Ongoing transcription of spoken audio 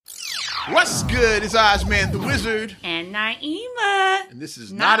What's good? It's Ozman the Wizard. And Naima. And this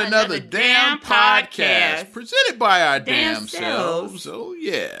is Not Another Damn Podcast. Presented by our damn selves. Oh,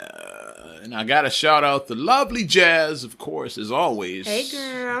 yeah. And I got to shout out the lovely Jazz, of course, as always. Hey,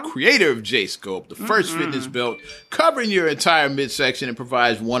 girl. Creator of J-Scope, the first fitness belt covering your entire midsection and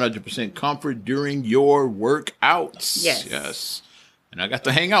provides 100% comfort during your workouts. Yes. And I got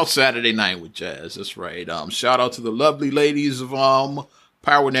to hang out Saturday night with Jazz. That's right. Shout out to the lovely ladies of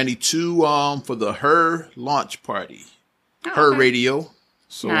Power 92 for the Her launch party. Her Radio.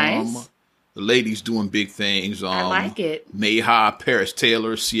 So nice. The ladies doing big things. I like it. Mayha, Paris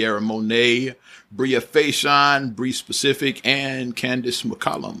Taylor, Sierra Monet, Bria Faison, Bree Specific, and Candice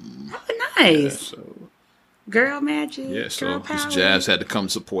McCollum. Oh, nice. Yeah, so, girl magic. Yeah, so girl power. Jazz had to come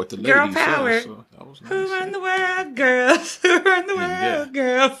support the ladies. Girl power. Yeah, so that was nice. Who run the world, girls? Who run the world,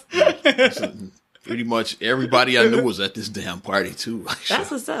 girls? So, pretty much everybody I knew was at this damn party, too. That's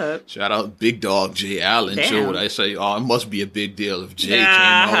what's up. Shout out Big Dog Jay Allen. Damn. I say, it must be a big deal if Jay came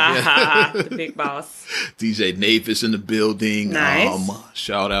out. The big boss. DJ Navis in the building. Nice.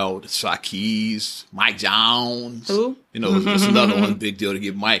 Shout out Sakis, Mike Jones. Who? You know, it's another one big deal to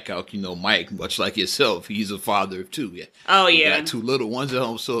get Mike out. You know, Mike, much like yourself, he's a father of two. Yeah. Oh, yeah. He got two little ones at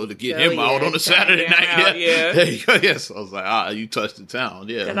home, so to get Oh, him out yeah. on a Saturday night. Out, yeah. There you go. Yes. I was like, you touched the town.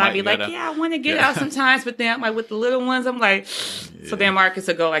 Yeah. Because I'd be like, I want to get out sometimes, but then like with the little ones, I'm like, so then Marcus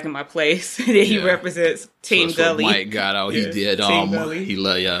will go like in my place. Then he represents Team Gully. Mike got out. He did. Team Gully. He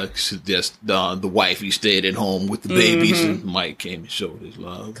just the wife. He stayed at home with the babies, and Mike came and showed his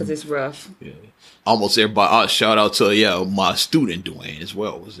love. Because it's rough. Yeah. Almost everybody. Shout out to my student Dwayne as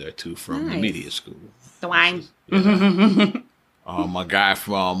well was there too from the media school. Dwayne. My guy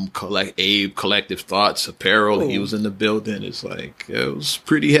from Abe Collective Thoughts Apparel. Ooh. He was in the building. It's like it was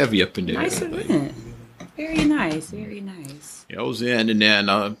pretty heavy up in there. Nice event. Very nice. Very nice. Yeah, I was in, and then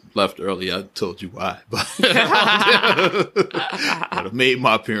I left early. I told you why, but I made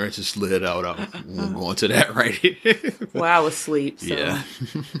my appearance and slid out. I'm going to that right here. Well, I was asleep. So. Yeah.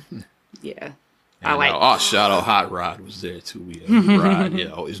 Yeah. And, shout out Hot Rod was there too. Rod,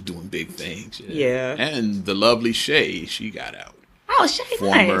 always doing big things. Yeah. And the lovely Shay, she got out. Oh, Shay,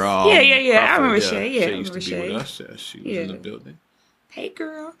 former, nice. Yeah. I remember Shay. Yeah, Shay used to be with us. Yeah, she was in the building. Hey,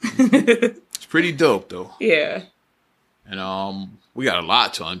 girl. It's pretty dope though. Yeah. And we got a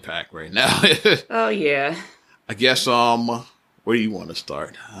lot to unpack right now. Oh yeah. I guess where do you want to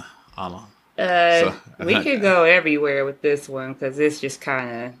start? Anna? We could go everywhere with this one because it's just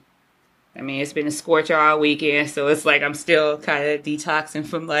kind of. I mean, it's been a scorcher all weekend, so it's like I'm still kind of detoxing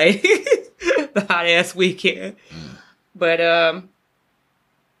from like the hot ass weekend. But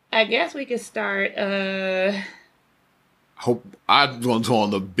I guess we could start. Hope I'm going to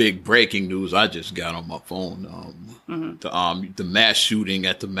on the big breaking news I just got on my phone. The mass shooting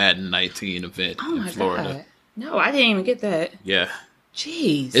at the Madden 19 event in Florida. God. No, I didn't even get that. Yeah.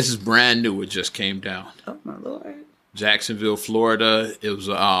 Jeez. This is brand new. It just came down. Oh my Lord. Jacksonville, Florida. It was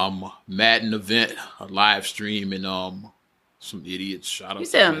a Madden event, a live stream, and some idiots shot up. You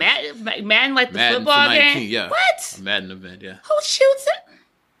said a Madden like the Madden football 19, game? Yeah. What? A Madden event, yeah. Who shoots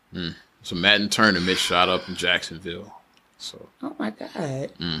it? It's a Madden tournament shot up in Jacksonville. So. Oh my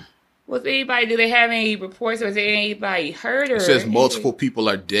God. Was anybody? Do they have any reports? Was there anybody hurt? Or it says multiple people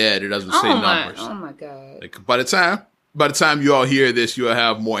are dead. It doesn't say numbers. Oh my God. Like, by the time you all hear this, you'll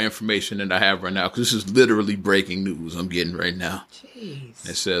have more information than I have right now because this is literally breaking news I'm getting right now. Jeez.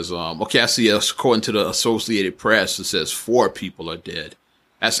 It says, I see according to the Associated Press, it says 4 people are dead.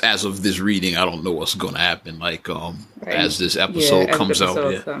 That's as of this reading. I don't know what's going to happen. Like, as this episode comes out.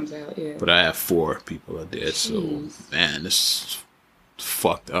 Yeah. But I have 4 people are dead. Jeez. So, man, this is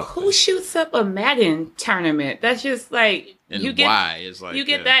fucked up. Who shoots up a Madden tournament? That's just like, and why? It's like, you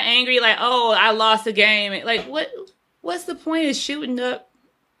get that angry, like, oh, I lost a game. Like, what's the point of shooting up?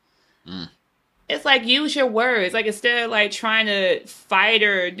 It's like, use your words. Like, instead of like trying to fight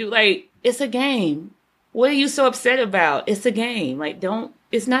or do, like, it's a game. What are you so upset about? It's a game. Like,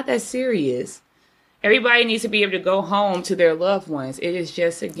 it's not that serious. Everybody needs to be able to go home to their loved ones. It is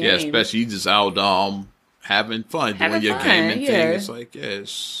just a game. Yeah, especially you just out having fun, doing your gaming thing. It's like,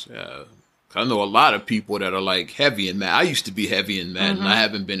 I know a lot of people that are like heavy in Madden. I used to be heavy in Madden. I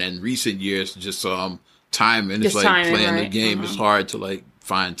haven't been in recent years. Just timing. It's like playing the game. It's hard to like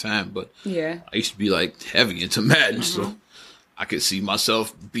find time. But I used to be like heavy into Madden, so I could see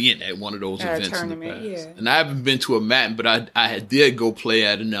myself being at one of those events in the past. Yeah. And I haven't been to a Madden, but I did go play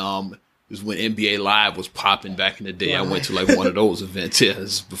at an it was when NBA Live was popping back in the day. I went to like one of those events. Yeah,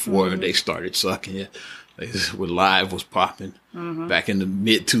 this is before they started sucking. Yeah, like, when Live was popping back in the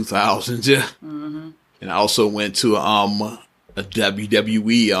mid 2000s. Yeah, and I also went to a a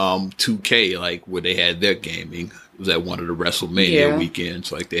WWE 2K, like where they had their gaming. It was at one of the WrestleMania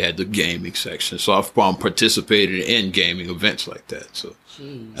weekends. Like they had the gaming section. So I've participated in gaming events like that. So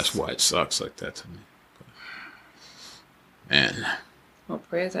that's why it sucks like that to me. Man. Well,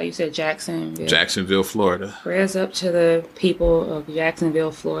 prayers out. You said Jacksonville. Jacksonville, Florida. Prayers up to the people of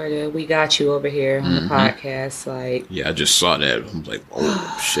Jacksonville, Florida. We got you over here on the podcast. Like, yeah, I just saw that. I'm like,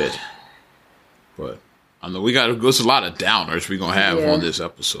 oh shit. But I know there's a lot of downers we're gonna have on this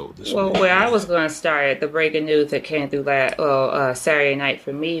episode. Where I was gonna start, the breaking news that came through Saturday night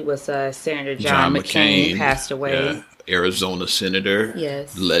for me was Senator John McCain passed away. Yeah. Arizona senator.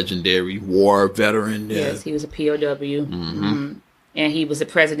 Yes. Legendary war veteran. Yeah. Yes, he was a POW. And he was a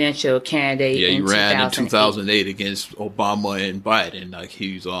presidential candidate. Yeah, he ran in 2008 against Obama and Biden. Like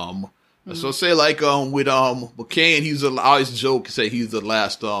he's so say like with McCain, I always joke and say he's the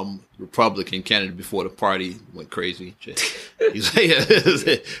last Republican candidate before the party went crazy. He's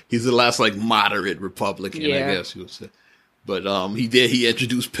the last like moderate Republican, I guess you would say. But he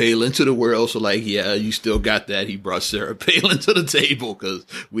introduced Palin to the world, so like you still got that. He brought Sarah Palin to the table because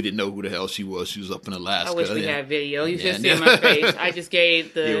we didn't know who the hell she was. She was up in Alaska. I wish we had video. You should see my face. I just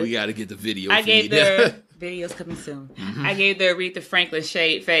gave the. Yeah, we got to get the video. I gave the videos coming soon. I gave the Aretha Franklin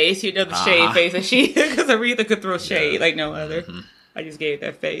shade face. You know the shade face that because Aretha could throw shade like no other. I just gave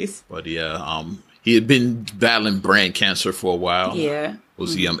that face. But he had been battling brain cancer for a while. Yeah.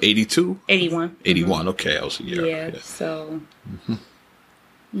 Was he 82? 81. 81. Okay, I was a year. Yeah. So.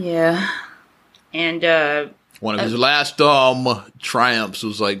 Yeah. And one of his last triumphs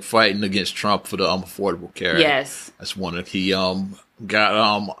was like fighting against Trump for the Affordable Care Act. Yes. That's one of he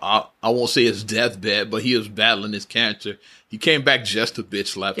got I won't say his deathbed, but he was battling his cancer. He came back just to bitch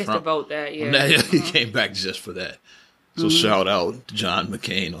slap Trump. Just to vote that, He came back just for that. So shout out to John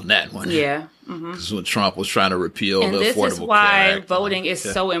McCain on that one. Yeah. Because when Trump was trying to repeal the Affordable Care Act. This is why voting is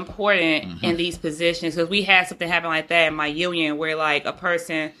so important in these positions. Because we had something happen like that in my union where like a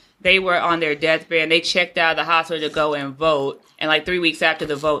person, they were on their deathbed and they checked out of the hospital to go and vote. And like 3 weeks after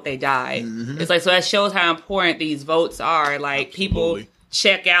the vote, they died. It's like, so that shows how important these votes are. Like people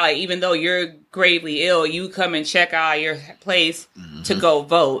check out, like, even though you're gravely ill, you come and check out your place to go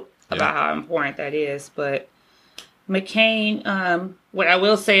vote about how important that is. But McCain, what I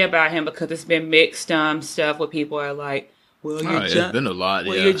will say about him, because it's been mixed stuff where people are like, well, it's been a lot.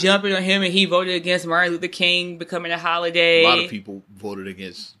 You're jumping on him, and he voted against Martin Luther King becoming a holiday. A lot of people voted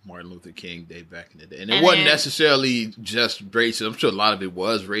against Martin Luther King Day back in the day, and it wasn't necessarily just racism. I'm sure a lot of it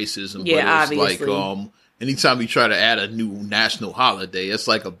was racism. Yeah, but it was obviously. Like anytime you try to add a new national holiday, it's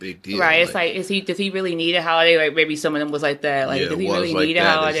like a big deal. Right. It's like, does he really need a holiday? Like maybe some of them was like that. Like, does he really need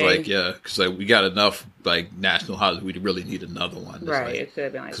a holiday? It's like, because like we got enough like national holidays. We really need another one. It's right. Like, it could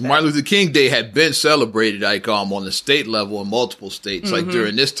have been like that. Martin Luther King Day had been celebrated like on the state level in multiple states. Like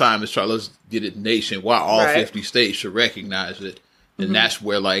during this time, let's get it nationwide. All 50 states should recognize it. And that's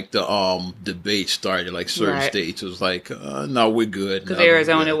where like the debate started. Like certain states, it was like, no, we're good. Because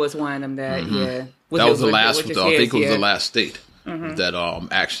Arizona was one of them that that was the last. I think it was the last state that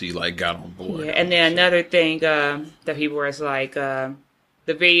actually like got on board. Yeah, and then another thing that people was like the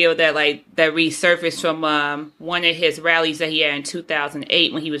video that resurfaced from one of his rallies that he had in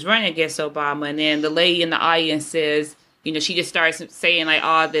 2008 when he was running against Obama, and then the lady in the audience says, she just starts saying like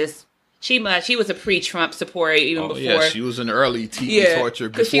all this. She was a pre-Trump supporter even before. Yeah, she was an early tiki torture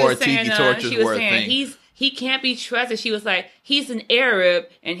before tiki tortures were a thing. He can't be trusted. She was like, he's an Arab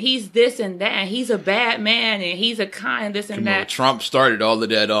and he's this and that. And he's a bad man and he's a kind this and that. Trump started all of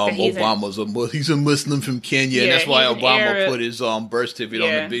that. He's a Muslim from Kenya, and that's why Obama put his birth certificate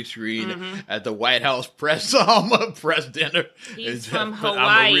on the big screen at the White House press dinner. He's from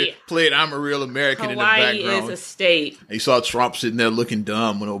Hawaii. I'm a Real American Hawaii in the background. Is a state. He saw Trump sitting there looking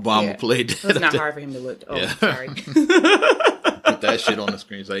dumb when Obama played that. It's not hard for him to look. Oh, sorry. Put that shit on the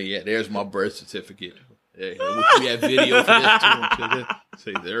screen. It's like, there's my birth certificate. Yeah, we have video for this too.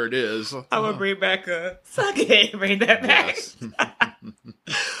 Say, there it is. I'm gonna bring back suck it. Bring that back. Yes.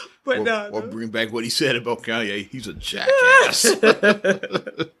 Or bring back what he said about Kanye. He's a jackass.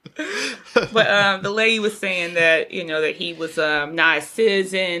 But the lady was saying that that he was not a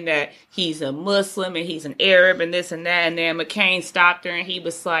citizen, that he's a Muslim and he's an Arab and this and that. And then McCain stopped her and he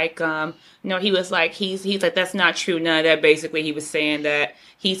was like, he's like, that's not true. None of that. Basically, he was saying that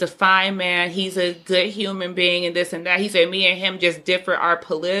he's a fine man. He's a good human being and this and that. He said me and him just differ our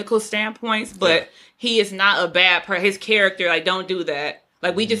political standpoints, but he is not a bad person. His character, like, don't do that.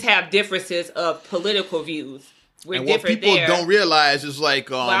 Like, we just have differences of political views. We're and what people don't realize is like,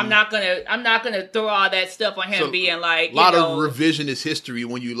 but I'm not gonna throw all that stuff on him being like a lot of revisionist history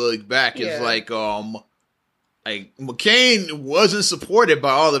when you look back is like, like McCain wasn't supported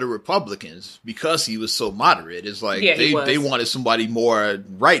by all of the Republicans because he was so moderate. It's like they wanted somebody more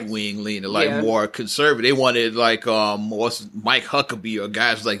right wing leaning, like more conservative. They wanted like Mike Huckabee or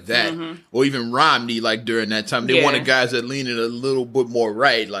guys like that, or even Romney. Like during that time, they wanted guys that leaned a little bit more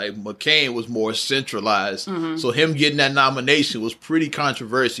right. Like McCain was more centralized, so him getting that nomination was pretty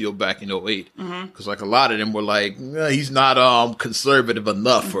controversial back in 08 because like a lot of them were like, he's not conservative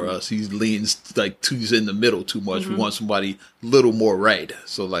enough for us. He leans like he's in the middle too much. We want somebody a little more right.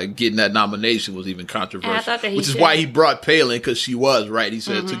 So like getting that nomination was even controversial, which is why he brought Palin, because she was right. He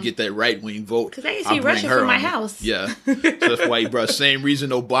said to get that right wing vote. Because they used to be rushing from my house. Yeah, so that's why he brought. Same reason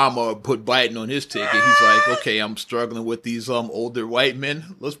Obama put Biden on his ticket. He's like, okay, I'm struggling with these older white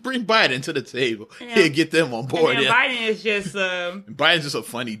men. Let's bring Biden to the table. Yeah, get them on board. And Biden is just Biden's just a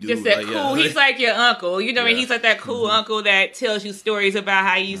funny dude. Just that cool. He's like your uncle. You know, he's like that cool uncle that tells you stories about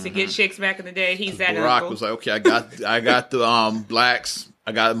how he used to get chicks back in the day. He's that Barack uncle. Was like, okay, I got the blacks.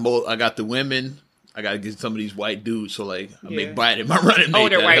 I got the women. I got to get some of these white dudes. So like, I make Biden my running mate.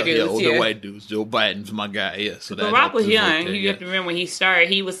 Older white dudes. Older white dudes. Joe Biden's my guy. Yeah. So Barack was young. You have to remember when he started.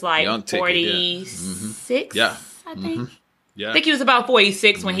 He was like 46. Yeah. I think. Yeah. I think he was about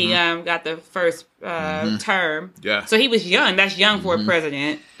 46 when he got the first term. Yeah. So he was young. That's young for a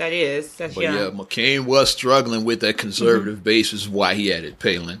president. That's young. Yeah, McCain was struggling with that conservative base, is why he added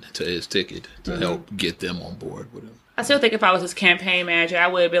Palin to his ticket to help get them on board with him. I still think if I was his campaign manager, I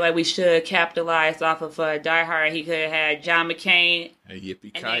would have been like, we should capitalize off of Die Hard. He could have had John McCain.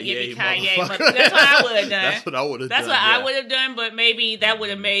 Yippee-ki-yay, motherfucker. That's what I would have done. That's what I would have done. That's what I would have done, but maybe that would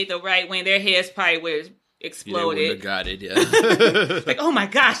have made the right wing. Their heads probably would have exploded. They wouldn't have got it, like, oh my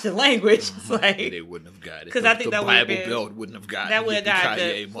gosh, the language. It's like, they wouldn't have got it. Because I think that would have been, Bible Belt wouldn't have got it. That would have got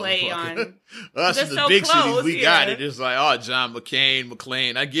the play on. Us in the so big cities, we got it. It's like, oh, John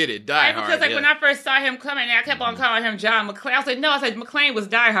McClain. I get it. Die Hard. Because like when I first saw him coming, I kept on calling him John McClain. I was like, no, McClain was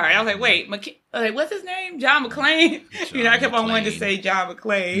Die Hard. I was like, wait, what's his name? John McClain? I kept on wanting to say John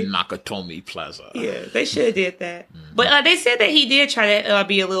McClain. Nakatomi Plaza. Yeah, they should have did that. But they said that he did try to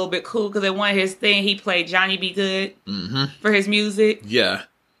be a little bit cool because in one of his thing, he played Johnny B. Good for his music. Yeah.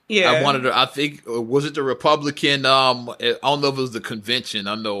 Yeah. I think, was it the Republican, I don't know if it was the convention.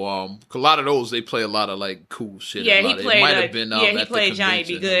 I know, a lot of those, they play a lot of, like, cool shit. Yeah, he played, he played Johnny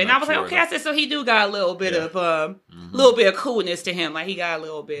B. Good. And I was like, okay, I said, so he do got a little bit of, little bit of coolness to him. Like, he got a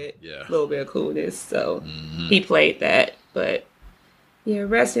little bit of coolness. So, he played that. But, yeah,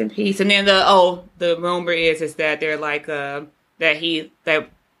 rest in peace. And then the rumor is that they're like, that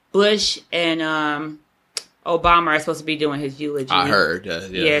Bush and, Obama are supposed to be doing his eulogy. I heard.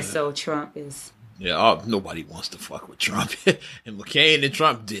 So Trump is... Yeah, nobody wants to fuck with Trump. And McCain and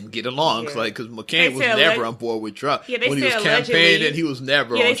Trump didn't get along. Because McCain was never on board with Trump. Yeah, when he was campaigning, he was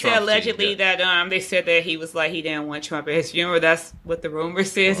never on Trump's team. They said allegedly that they said that he was like, he didn't want Trump at his funeral. That's what the rumor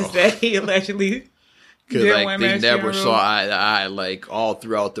says, is that he allegedly... Because like they never saw eye to eye, like all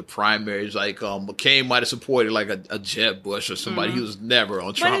throughout the primaries. Like McCain might have supported like a Jeb Bush or somebody. He was never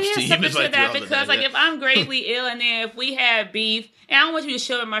on Trump's team. But it is something to that because like if I'm gravely ill and then if we had beef, and I don't want you to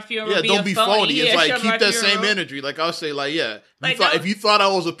show up at my funeral. Yeah, don't be phony. It's like keep that same energy. Like I'll say, like if you thought I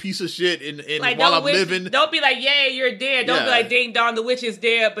was a piece of shit like, while I'm living, don't be like, yeah, you're dead. Don't be like, ding dong, the witch is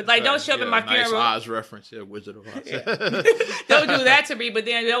dead. But like, don't show up at my funeral. Nice Oz reference, Wizard of Oz. Don't do that to me. But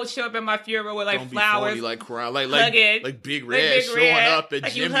then don't show up at my funeral with like don't flowers, be phony, like crying, like Big Red showing up at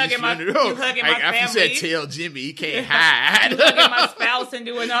Jimmy's funeral. You hugging my family. After you said, tell Jimmy he can't hide. You hugging my spouse and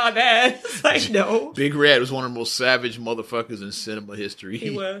doing all that. It's like, no. Big Red was one of the most savage motherfuckers in cinema history.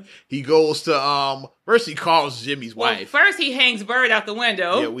 He was. He goes to first he calls Jimmy's wife. First he hangs Bird out the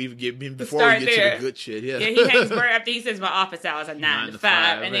window. Yeah, before we get to the good shit. Yeah, he hangs Bird after he says my office hours are 9 to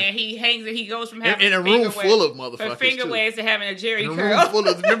 5, and then he hangs it. He goes from having in a room full of motherfuckers, finger waves to having a Jerry curl.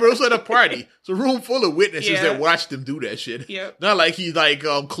 Remember, it was at a party. It's a room full of witnesses that watched him do that shit. Yep. Not like he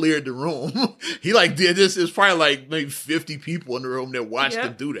cleared the room. He did this. There's probably like maybe 50 people in the room that watched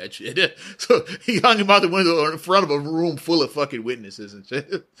him do that shit. So he hung him out the window in front of a room full of fucking witnesses and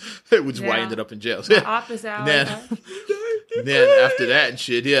shit. Which is why he ended up in jail. Office hours. Then after that and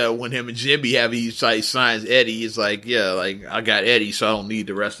shit, when him and Jimmy he signs Eddie, he's like, I got Eddie, so I don't need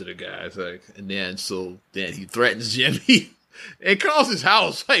the rest of the guys. Like, and then he threatens Jimmy and calls his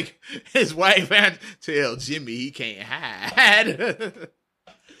house. Like his wife had to tell Jimmy he can't hide.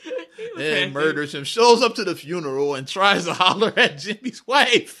 And murders him, shows up to the funeral and tries to holler at Jimmy's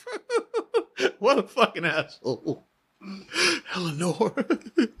wife. What a fucking asshole. Eleanor.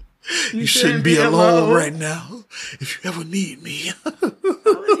 You shouldn't be alone right now. If you ever need me. How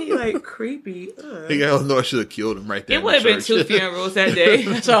is He like creepy. I think Eleanor should have killed him right there. It would have been 2 funerals that day.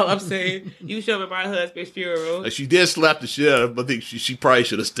 That's all I'm saying. You show up at my husband's funeral. Like, she did slap the shit out of him, but I think she probably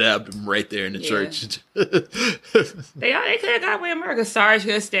should have stabbed him right there in the church. They could have got away with murder. Sarge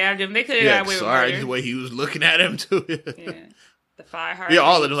could have stabbed him. They could have got away with murder. Sarge, the way he was looking at him too. Yeah. The fire heart. Yeah,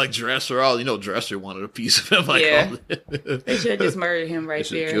 all of them, like Dresser, Dresser wanted a piece of him. Like, they should have just murdered him right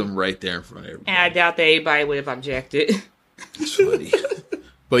there. Killed him right there in front of everybody. And I doubt that anybody would have objected. It's funny.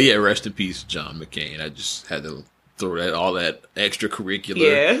 But yeah, rest in peace, John McCain. I just had to throw all that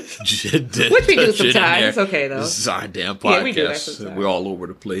extracurricular which we do sometimes. It's okay, though. This is our damn podcast. Yeah, we do that sometimes. We're all over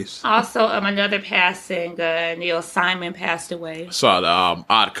the place. Also, another passing, Neil Simon passed away. I saw the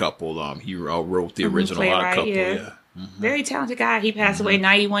Odd Couple. He wrote the original Odd Couple. Yeah. Mm-hmm. Very talented guy. He passed away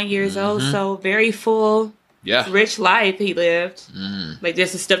 91 years old, so very full, rich life he lived. Like,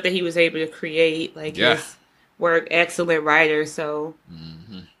 just the stuff that he was able to create, like his work, excellent writer. So,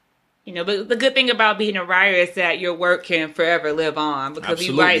 but the good thing about being a writer is that your work can forever live on. Because if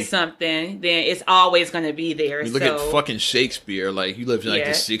you write something, then it's always going to be there. You look at fucking Shakespeare, like he lived in like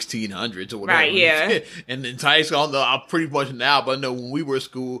the 1600s or whatever. Right, yeah. And the entire school, I'm pretty much now, but no, when we were in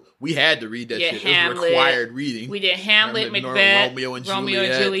school, we had to read that shit. Hamlet. It was required reading. We did Hamlet, Macbeth, Romeo and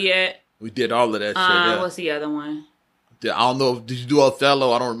Juliet. We did all of that shit. What's the other one? I don't know. Did you do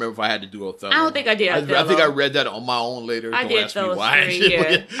Othello? I don't remember if I had to do Othello. I don't think I did Othello. I think I read that on my own later. I did those three,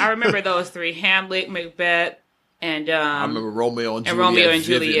 yeah. I remember those three. Hamlet, Macbeth, and... I remember Romeo and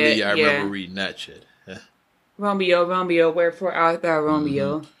Juliet. I remember reading that shit. Yeah. Romeo, wherefore art thou,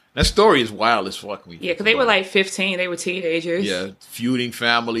 Romeo? That story is wild as fuck. Yeah, because they were like 15. They were teenagers. Yeah, feuding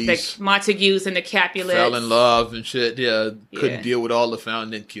families. The Montagues and the Capulets. Fell in love and shit. Yeah, couldn't deal with all the family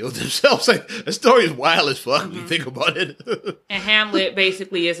and then killed themselves. Like, that story is wild as fuck when you think about it. And Hamlet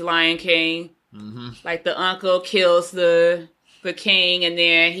basically is Lion King. Like, the uncle kills the king and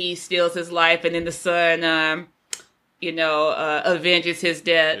then he steals his life and then the son, avenges his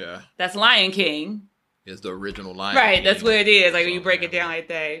death. Yeah. That's Lion King. It's the original Lion King. Right, that's what it is. Like, when you break it down like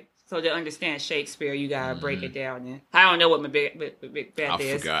that. So to understand Shakespeare, you gotta break it down. And I don't know what Macbeth is.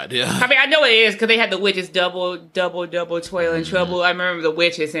 I forgot, yeah. I mean, I know what it is because they had the witches double, toil and trouble. I remember the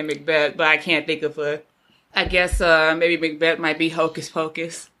witches in Macbeth, but I can't think of I guess maybe Macbeth might be Hocus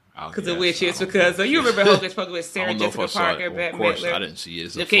Pocus. Because the witches, because you remember Hocus Pocus with Sarah Jessica Parker, Bette Midler. Of course, I didn't see it.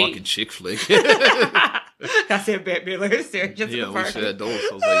 It's a fucking chick flick. I said Bette Midler, Sarah Jessica Parker. Yeah, we said those.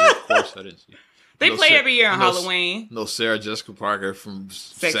 I was like, of course I didn't see it. They play every year on Halloween. No, Sarah Jessica Parker from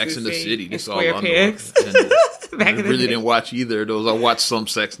Sex and the City. That's all I know. I really didn't watch either of those. I watched some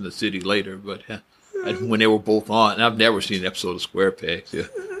Sex and the City later, but when they were both on, and I've never seen an episode of Square Pegs. Yeah.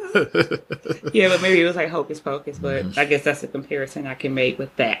 Yeah, but maybe it was like Hocus Pocus, but I guess that's a comparison I can make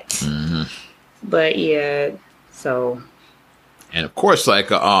with that. But yeah, so. And of course, like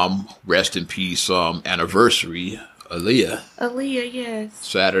rest in peace anniversary. Aaliyah, yes.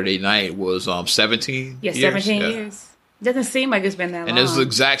 Saturday night was 17 years. 17 years. Doesn't seem like it's been that long. And it's the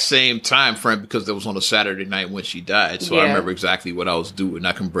exact same time frame because it was on a Saturday night when she died. So I remember exactly what I was doing.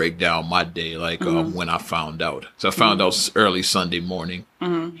 I can break down my day, like when I found out. So I found out early Sunday morning.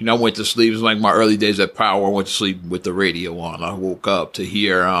 I went to sleep. It was like my early days at Power. I went to sleep with the radio on. I woke up to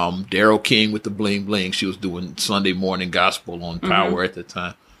hear Daryl King with the Bling Bling. She was doing Sunday morning gospel on Power at the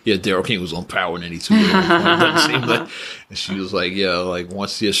time. Yeah, Daryl King was on Power 92. Doesn't seem like, and she was like,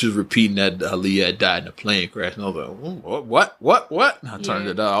 she was repeating that Aaliyah had died in a plane crash. And I was like, what? And I turned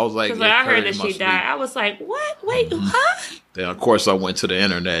it up. I was like, I heard that she died. I was like, what? Wait, huh? Then, of course, I went to the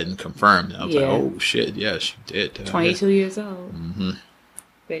internet and confirmed it. I was like, oh, shit, yeah, she did. 22 years old.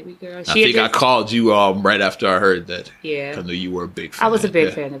 Baby girl. I think I called you right after I heard that. Yeah. I knew you were a big fan. I was a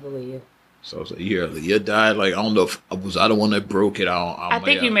big fan of Aaliyah. So I was like, Aaliyah died. Like, I don't know if was I the one that broke it. I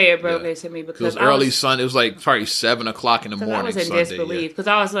think you may have broke it to me because it was early Sunday. It was like probably 7:00 in the morning. I was in disbelief because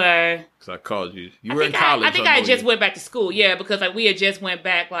I was like, because I called you. You were in college. I think I just went back to school. Yeah, because like we had just went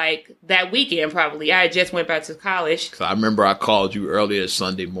back like that weekend probably. I had just went back to college. Because I remember I called you earlier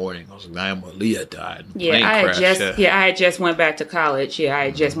Sunday morning. I was like, damn, Aaliyah died. I had just went back to college. Yeah, I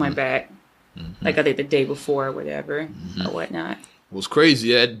had just went back. Like I think the day before or whatever or whatnot. It was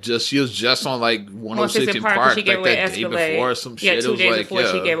crazy. She was just on like 106 in Park like that day before or some shit. Yeah, 2 days before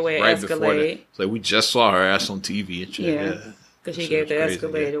she gave away right Escalade. It's like we just saw her ass on TV and shit. Yeah, because she gave the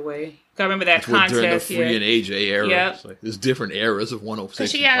Escalade away. I remember that contest. During the Free and AJ era. Yep. Like, there's different eras of 106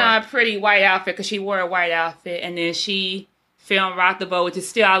 because she had a pretty white outfit because she wore a white outfit and then she filmed Rock the Boat, which is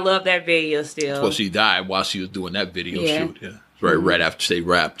still, I love that video still. Well, she died while she was doing that video shoot. Yeah. Right after they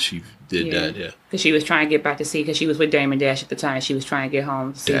wrapped, she did that, yeah. Because she was trying to get back to see, because she was with Damon Dash at the time. She was trying to get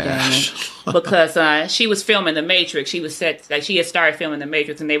home to see Damon. Because she was filming The Matrix. She was set, like, she had started filming The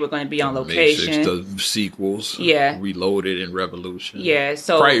Matrix, and they were going to be on location. Matrix, the sequels. Yeah. Reloaded and Revolution. Yeah,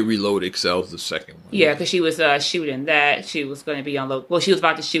 so. Probably Reload excels the second one. Yeah, because she was shooting that. She was going to be on well, she was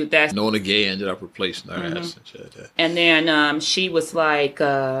about to shoot that. Nona Gay ended up replacing her ass and shit. And then she was like,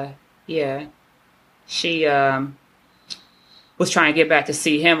 she was trying to get back to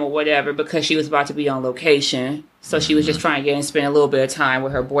see him or whatever, because she was about to be on location. So she was just trying to get and spend a little bit of time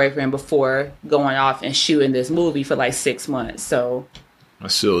with her boyfriend before going off and shooting this movie for like 6 months. So I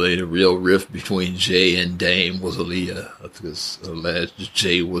still think the real rift between Jay and Dame was Aaliyah, because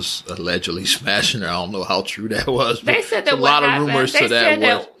Jay was allegedly smashing her. I don't know how true that was. They said that a lot of rumors to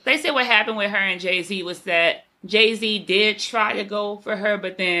that. They said what happened with her and Jay-Z was that Jay-Z did try to go for her,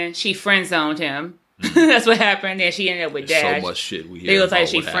 but then she friend zoned him. That's what happened. Then she ended up with Dash. So much shit we hear. They was like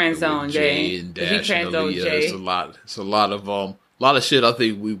she friend zoned Jay and Dash and Aaliyah. Jay. It's a lot of shit. I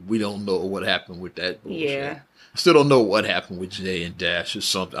think we don't know what happened with that bullshit. Yeah. I still don't know what happened with Jay and Dash or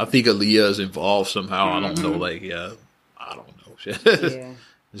something. I think Aaliyah is involved somehow. I don't know. Like, I don't know. Yeah.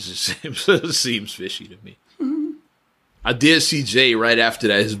 It just seems fishy to me. I did see Jay right after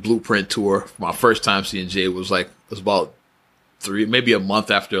that, his Blueprint tour. My first time seeing Jay was about maybe a month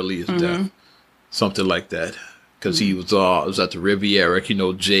after Aaliyah's death. Something like that. Because he was at the Riviera. You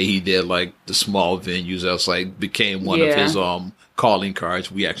know, Jay, he did like the small venues. That's like became one of his calling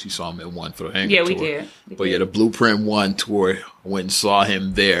cards. We actually saw him at one for the Hangar tour. We did. The Blueprint 1 tour, I went and saw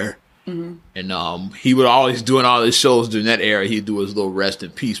him there. And he would always doing all his shows during that era. He'd do his little rest in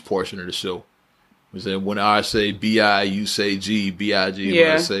peace portion of the show. When I say B.I., you say G, B.I.G.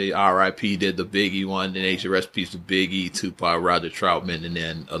 When I say R.I.P., did the Biggie one, then H, rest in peace to Biggie, Tupac, Roger Troutman, and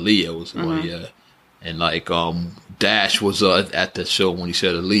then Aaliyah was the one, And like Dash was at the show when he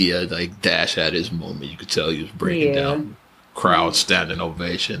said Aaliyah. Like Dash had his moment. You could tell he was breaking down. Crowd standing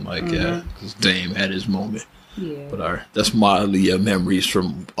ovation. Like because Dame had his moment. Yeah. But that's my Aaliyah memories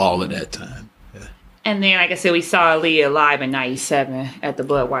from all of that time. Yeah. And then, like I said, we saw Aaliyah live in '97 at the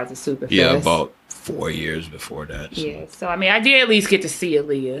Budweiser Superfest. Yeah, about 4 years before that. So. Yeah. So I mean, I did at least get to see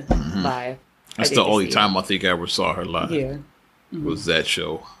Aaliyah live. That's the only time I think I ever saw her live. Yeah. Was that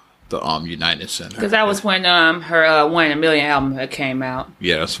show. The United Center. Because that was when her One in a Million album had came out.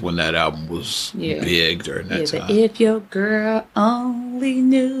 Yeah, that's when that album was big during that time. If your girl only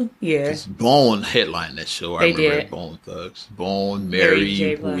knew. Yeah. Bone headlined that show. I remember Bone Thugs. Bone,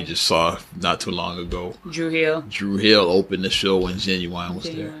 Mary, who we just saw not too long ago. Drew Hill opened the show when Genuine was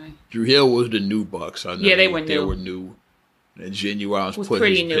there. Drew Hill was the new Bucks. I know they were new. They were new. And Genuine was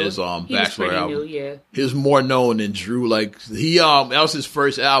putting his Bachelor album. New, He was more known than Drew. Like that was his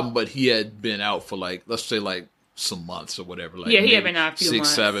first album, but he had been out for let's say some months or whatever. Like he had been out a few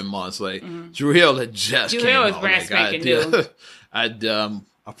 6-7 months. Like Drew Hill had just came out. Drew Hill was brand spanking new. I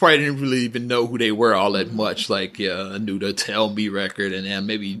probably didn't really even know who they were all that much. Like I knew the Tell Me record, and then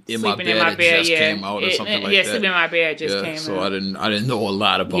maybe In My Bed just came out or something like that. Sleeping in My Bed just came out. So I didn't know a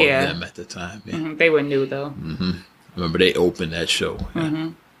lot about them at the time. Yeah. They were new though. Remember they opened that show,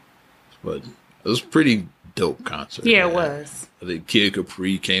 but it was a pretty dope concert. Yeah, it was. I think Kid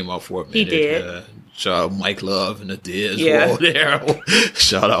Capri came out for a minute. He did. Shout out Mike Love and the Diz there.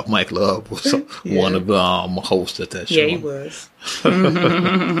 Shout out Mike Love was one of the hosts at that show. Yeah, he was.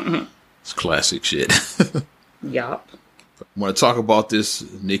 It's classic shit. Yup. I want to talk about this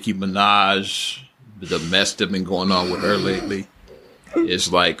Nicki Minaj, the mess that's been going on with her lately.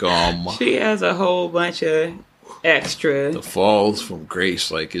 It's like she has a whole bunch of extra. The falls from grace,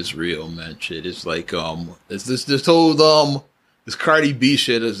 like, it's real, man. Shit, it's like it's this whole this Cardi B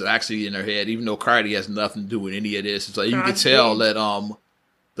shit is actually in her head, even though Cardi has nothing to do with any of this. It's like you can tell that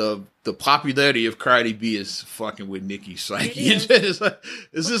the popularity of Cardi B is fucking with Nicki's psyche. It's just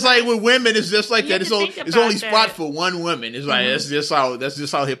like with women, it's just like that. It's only spot for one woman. It's like that's just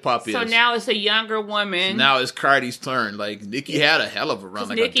how hip hop is. So now it's a younger woman. So now it's Cardi's turn. Like Nicki had a hell of a run,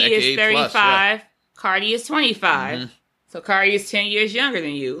 like Nicki a decade is 35. plus. Yeah. Cardi is 25. So Cardi is 10 years younger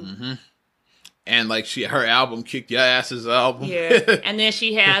than you. And like her album Kick Your Ass's album. Yeah. And then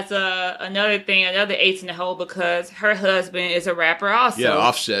she has another 8 in the hole because her husband is a rapper also. Yeah,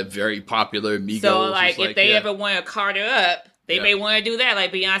 Offset, very popular. Migos. So like if they ever want to card her up, they may want to do that,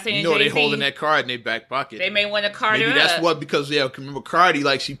 like Beyonce and Jay-Z. They holding that card in their back pocket. They may want to card her up. Maybe that's what, because remember Cardi,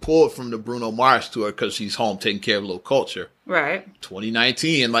 like she pulled from the Bruno Mars tour because she's home taking care of Low Culture. Right.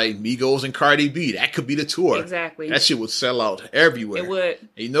 2019, like Migos and Cardi B, that could be the tour. Exactly. That shit would sell out everywhere. It would. And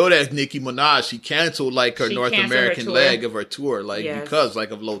you know that Nicki Minaj, she canceled like her North American leg of her tour, like because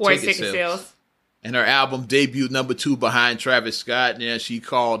like of low ticket sales. And her album debuted #2 behind Travis Scott. And then she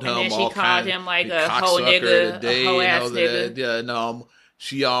called him all kinds of like a whole nigga, a whole ass nigga. Yeah, and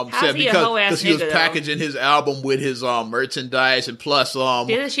she said because he was packaging his album with his merchandise, and plus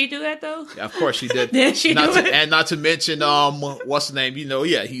didn't she do that though? Yeah, of course she did. Did she do it? And not to mention what's the name?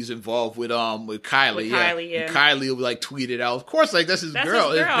 He's involved with Kylie. With Kylie, yeah. And Kylie will tweet it out. Of course, that's his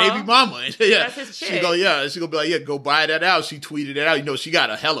girl, his baby mama. Yeah, that's his chick. She gonna be like, go buy that out. She tweeted it out. She got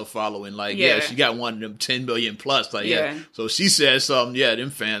a hella following. She got one of them 10 million plus. So she said something. Yeah,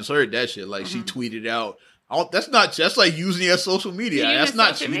 them fans heard that shit. She tweeted out. That's like using your social media. That's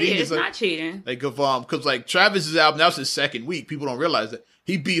not cheating. It's not cheating. Because Travis's album, that was his second week. People don't realize that.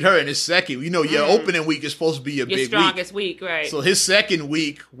 He beat her in his second. Your opening week is supposed to be your big strongest week, right? So his second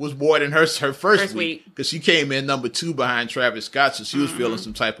week was more than her first week because she came in #2 behind Travis Scott, so she was feeling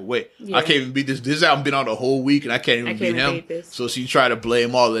some type of way. Yeah. I can't even beat this. This album been on the whole week, and I can't even beat him. So she tried to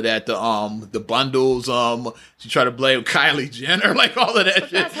blame all of that. The bundles. She tried to blame Kylie Jenner, all of that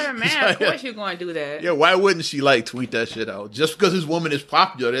shit. That's her man. Of course you're going to do that. Yeah, why wouldn't she tweet that shit out? Just because his woman is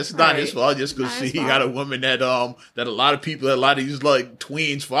popular, that's not his fault. Just because he got a woman that a lot of people, a lot of these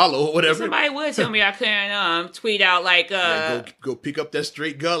tweens follow or whatever. Somebody would tell me I couldn't tweet out go pick up that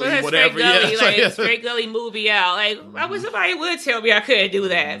Straight Gully, whatever. Straight Gully movie out. I wish somebody would tell me I couldn't do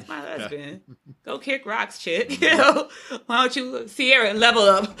that. It's my husband. Go kick rocks, chick. Why don't you, Sierra, level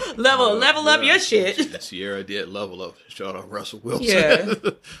up your shit. Sierra did level up. Shout out Russell Wilson.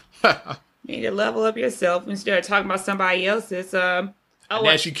 Yeah. You need to level up yourself instead of talking about somebody else's. And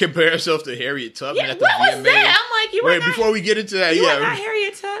then she compared herself to Harriet Tubman at the VMAs. What was that? I'm like, Wait, before we get into that, you are not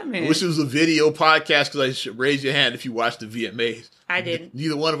Harriet Tubman. Which was a video podcast, because I should raise your hand if you watched the VMAs. I didn't.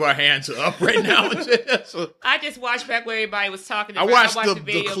 Neither one of our hands are up right now. So, I just watched back where everybody was talking about. I watched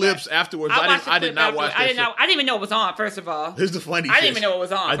the clips afterwards. I did not watch that. I didn't even know it was on, first of all. Here's the funny shit. I didn't even know it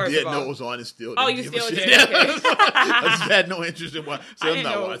was on, I did know it was on and still didn't you still did? Okay. I just had no interest in watching. So I'm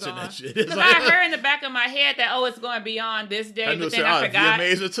not watching that shit. Because I heard in the back of my head that, it's going to be on this day, but then I forgot.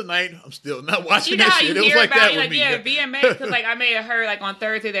 VMAs are tonight. I'm still not watching that shit. It was like that with me. Yeah, VMAs, because I may have heard on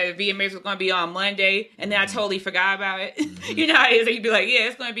Thursday that VMAs was going to be on Monday, and then I totally forgot about it. You know how it is. You'd be like, yeah,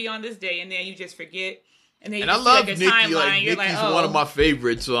 it's going to be on this day, and then you just forget. And then I love Nikki. Nikki's one of my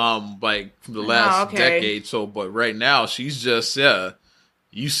favorites, from the last decade. So, but right now she's just I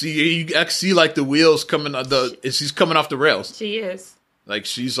can see the wheels coming. She's coming off the rails. She is.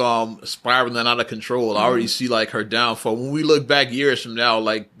 She's spiraling out of control. I already see her downfall. When we look back years from now,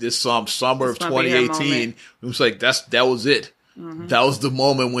 this summer of 2018, it was that was it. Mm-hmm. That was the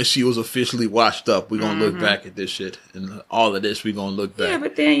moment when she was officially washed up. We're going to look back at this shit. And all of this, we're going to look back. Yeah,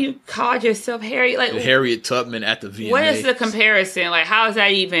 but then you called yourself Harriet Tubman at the VMA. What is the comparison? How is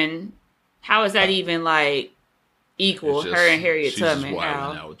that even equal? Her and Harriet Tubman.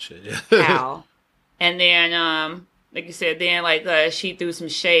 How? And then, like you said, then she threw some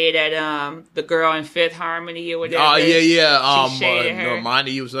shade at the girl in Fifth Harmony or whatever. Oh yeah.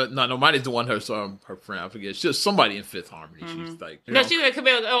 Normani Normani's the one her friend. I forget. It's just somebody in Fifth Harmony. She's she was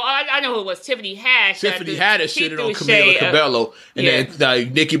Camila. Oh, I know who it was. Tiffany Haddish. Tiffany Haddish shitted on Camila Cabello, and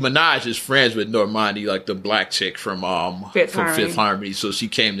then Nicki Minaj is friends with Normani, the black chick from Fifth Harmony. So she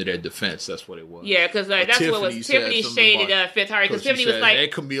came to their defense. That's what it was. Yeah, because that's what was Tiffany shaded Fifth Harmony because Tiffany was like, "Hey,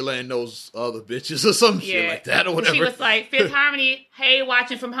 Camila and those other bitches" or some shit like that or whatever. She was like, Fifth Harmony, hey,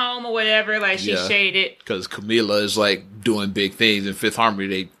 watching from home or whatever. She shaded. Because Camila is doing big things, and Fifth Harmony,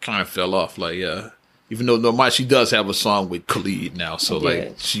 they kind of fell off. Even though Normani, she does have a song with Khalid now, so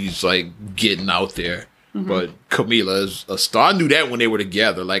she's getting out there. Mm-hmm. But Camila is a star. I knew that when they were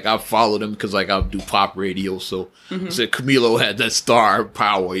together. I followed them because I do pop radio. So I said Camila had that star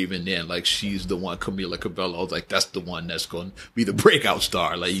power even then. She's the one, Camila Cabello. I was that's the one that's going to be the breakout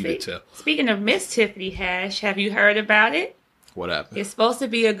star. You could tell. Speaking of Miss Tiffany Haddish, have you heard about it? What happened? It's supposed to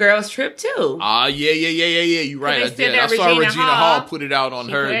be a girl's trip too. Yeah. You're right. I did. I saw Regina Hall put it out on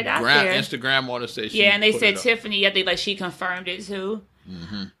her Instagram on the station. Yeah, and they said Tiffany, I think she confirmed it too.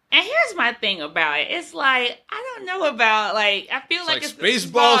 Mm-hmm. And here's my thing about it. It's I don't know about, I feel it's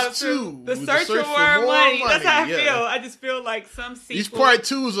Spaceballs 2. The search for more money. That's how I feel. I just feel some sequel. These part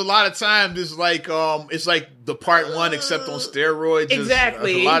 2s, a lot of times, it's it's the part 1 except on steroids.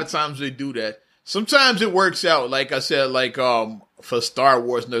 Exactly. A lot of times they do that. Sometimes it works out. Like I said, for Star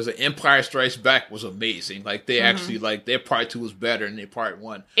Wars, and there's an Empire Strikes Back was amazing. They actually, their part 2 was better than their part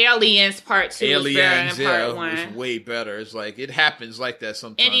 1. Aliens part 2 was better than part 1. Was way better. It's it happens like that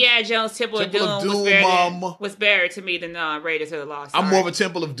sometimes. Indiana Jones Temple of Doom was better to me than Raiders of the Lost Ark. I'm more of a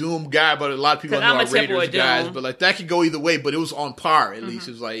Temple of Doom guy, but a lot of people know I'm Raiders guys. But that could go either way, but it was on par at least.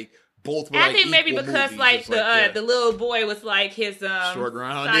 It's both were I think maybe because movies. The little boy was like his short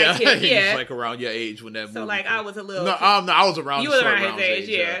round, yeah. He was like around your age when that movie. So like came. I was a little. No, I was around. You were around his age,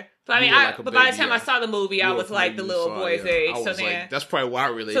 yeah. But I mean, but by the time I saw the movie, I was like the little boy's age. So then that's probably why I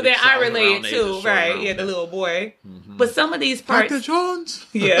related. So then I related too, right? Yeah, the little boy. Mm-hmm. But some of these parts, Dr. Jones.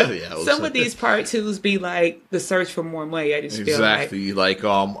 Yeah, some of these part twos be like the search for more money. I just feel like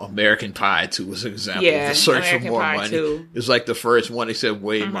American Pie 2 was an example. Yeah, the search American for more Pie money. 2. It's like the first one. They said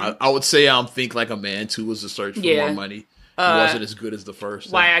way. I would say Think Like a Man 2 was the search for more money. It wasn't as good as the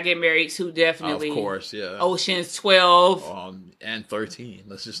first. Why I Get Married 2, definitely. Of course, yeah. Ocean's 12. And 13.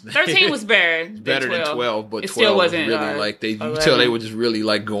 Let's just 13 was better. Better than 12, but it 12 still wasn't really like you could tell they were just really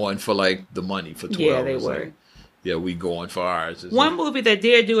like going for like the money for 12. Yeah, they were. Like, yeah, we going for ours. One movie that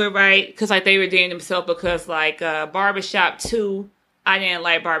did do it right because like they redeemed themselves because like Barbershop 2. I didn't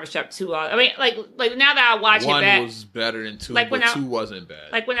like Barbershop 2. I mean, like now that I watch it back, 1 was better than 2, like but 2 wasn't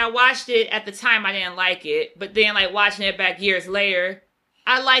bad. Like when I watched it at the time, I didn't like it, but then like watching it back years later,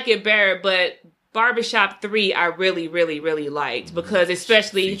 I like it better. But Barbershop 3, I really, really, really liked because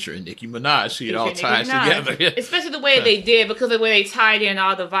especially featuring Nicki Minaj, see it all ties together. Especially the way they did because of the way they tied in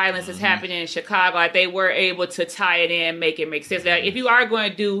all the violence that's happening in Chicago. Like they were able to tie it in, make it make sense. Like, if you are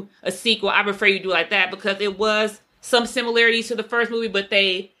going to do a sequel, I prefer you do it like that because it was some similarities to the first movie, but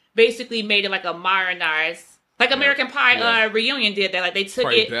they basically made it like a modernized, like American Pie Reunion did that. Like they took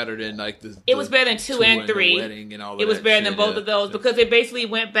probably it better than like it was better than 2 and 3. It was better than both of those because it basically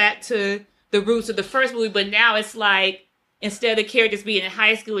went back to the roots of the first movie. But now it's like instead of characters being in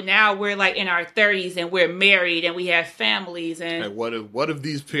high school, now we're like in our 30s and we're married and we have families. And like what have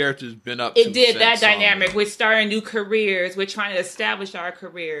these characters been up to? It did that dynamic. We're starting new careers. We're trying to establish our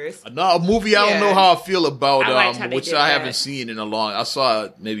careers. No, a movie I don't know how I feel about, which I haven't that. seen in a long. I saw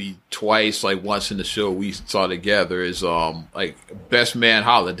it maybe twice, like once in the show we saw together. Is like Best Man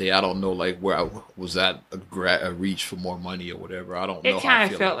Holiday. I don't know, like where was that a reach for more money or whatever. I don't know. It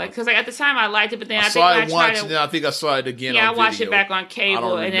kind of felt like because like at the time I liked it, but then I saw it once, and then I think I saw it again. Yeah, I watched it back on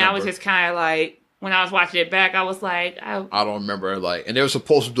cable, and then I was just kind of like, when I was watching it back, I was like, I don't remember, like, and they were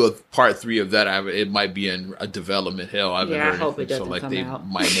supposed to do a part 3 of that. It might be in a development hell. I hope it doesn't come out.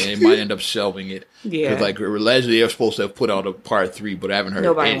 They might end up shelving it. Yeah, because like allegedly they were supposed to have put out a part 3, but I haven't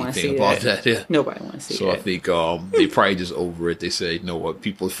heard anything about that. Yeah. Nobody wants to see that. So I think they probably just over it. They say, you know what,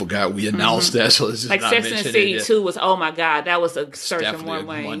 people forgot we announced that, so it's just like not Sex and the City 2 was, oh my god, that was a search for more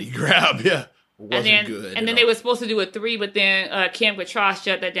money. Money grab, yeah. And then they were supposed to do a 3, but then Kim Cattrall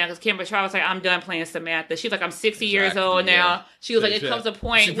shut that down because Kim Cattrall was like, "I'm done playing Samantha." She's like, "I'm 60 years old now." She was like, "It comes a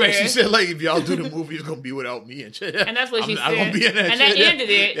point where she said, like, if y'all do the movie, it's gonna be without me and shit." And that's what she said. I'm gonna be in that and shit. That ended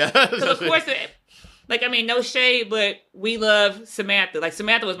it because of course, like I mean, no shade, but we love Samantha. Like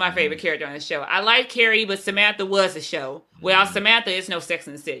Samantha was my favorite character on the show. I like Carrie, but Samantha was the show. Without Samantha, it's no Sex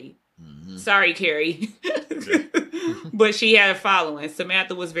and the City. Sorry, Carrie. But she had a following.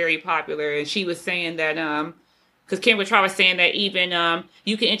 Samantha was very popular, and she was saying that because Kim Cattrall was saying that even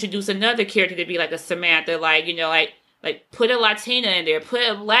you can introduce another character to be like a Samantha, like like put a Latina in there, put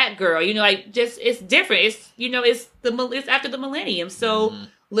a black girl, like just it's different. It's it's after the millennium, so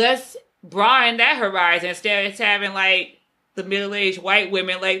let's broaden that horizon instead of having like the middle-aged white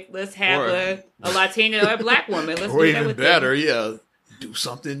women. Like let's have a Latina or a black woman. Let's or do that even better, do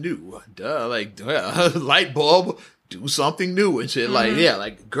something new. Light bulb, do something new and shit.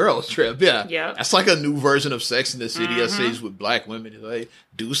 Like girls trip. Yeah. That's like a new version of Sex in the City. I say with black women. It's like,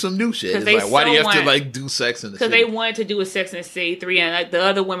 do some new shit. It's like, why do you have to like do Sex in the City? Because they wanted to do a Sex in the City 3, and like the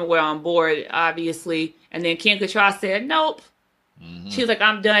other women were on board, obviously. And then Kim Cattrall said, nope. She was like,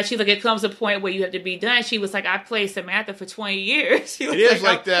 I'm done. She's like, it comes a point where you have to be done. She was like, I played Samantha for 20 years. It is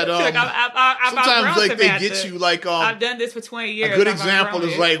like that. Sometimes like Samantha. They get you like I've done this for 20 years. A good example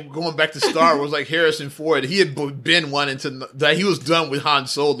is like going back to Star Wars, like Harrison Ford. He had been wanting to that he was done with Han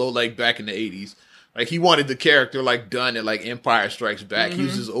Solo like back in the 80s. Like he wanted the character like done at like Empire Strikes Back. He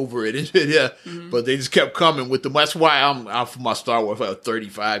was just over it and shit, But they just kept coming with them. That's why I'm out for my Star Wars like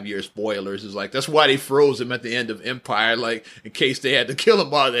 35-year spoilers. Is like that's why they froze him at the end of Empire, like in case they had to kill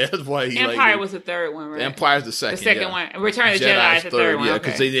him out there. That's why Empire was the third one, right? Empire's the second. The second one. Return of the Jedi is the third one. Yeah,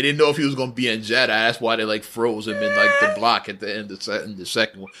 because they didn't know if he was going to be in Jedi. That's why they like froze him in like the block at the end of the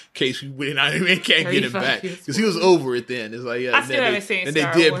second one, in case we can't get him back because he was over it then. It's like I still haven't seen Star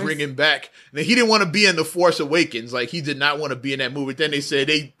Wars. And they did bring him back. And then he didn't want to be in The Force Awakens. Like he did not want to be in that movie. Then they said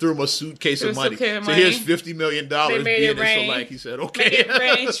they threw him a suitcase of money. So here's $50 million. They made it rain. So like he said, okay, make it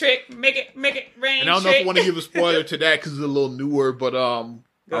rain, trick, make it rain. And I don't know if I want to give a spoiler to that because it's a little newer, but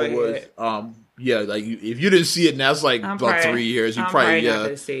like if you didn't see it, now it's like about 3 years. You I'm probably not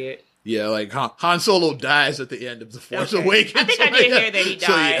gonna see it. Yeah, like Han Solo dies at the end of The Force Awakens. I think I did hear that he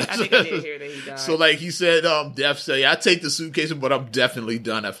died. I think I did hear that he died. So like he said, Death said, yeah, I take the suitcase, but I'm definitely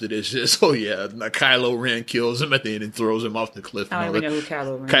done after this shit. So yeah, Kylo Ren kills him at the end and throws him off the cliff. I don't even know who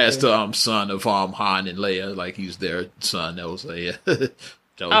Kylo Ren is. That's the son of Han and Leia, like he's their son. That was okay.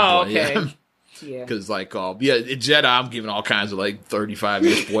 Yeah. Because like Jedi, I'm giving all kinds of like 35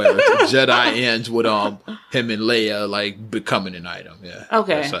 year spoilers. Jedi ends with him and Leia like becoming an item. Yeah.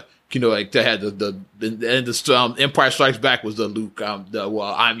 Okay. Like they had the Empire Strikes Back was the Luke.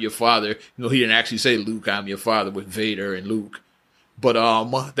 I'm your father. He didn't actually say Luke, I'm your father with Vader and Luke, but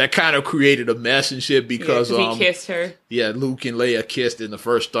that kind of created a mess and shit because he kissed her. Yeah, Luke and Leia kissed in the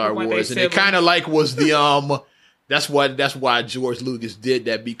first Star Wars, and it kind of like was the That's why George Lucas did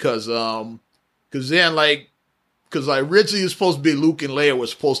that because then because originally it was supposed to be Luke and Leia was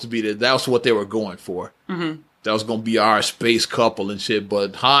supposed to be that was what they were going for. Mm-hmm. That was gonna be our space couple and shit,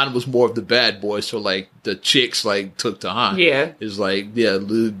 but Han was more of the bad boy, so like the chicks like took to Han. Yeah, it's like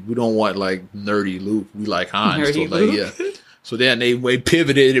Luke, we don't want like nerdy Luke, we like Han. Nerdy so like Luke. yeah. So then they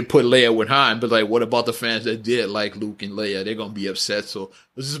pivoted and put Leia with Han, but like, what about the fans that did like Luke and Leia? They're gonna be upset. So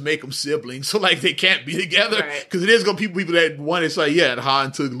let's just make them siblings, so like they can't be together. Because it is gonna be people that want it's like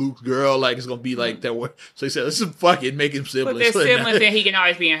Han took Luke's girl, like it's gonna be like that. So they said let's just fuck it, make him siblings. But they're siblings, then he can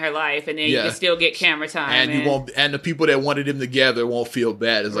always be in her life, and then you can still get camera time. And you won't, and the people that wanted them together won't feel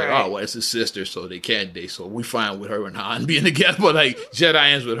bad. It's like well, it's his sister, so they can't date. So we fine with her and Han being together. But like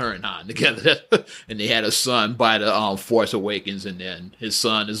Jedi ends with her and Han together, and they had a son by the Force Awakens, and then his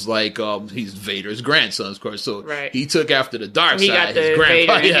son is like he's Vader's grandson, of course. So he took after the dark side. He got the his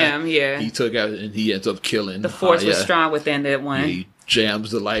grandpa, Vader in him, He took after, and he ends up killing. The Force was strong within that one. He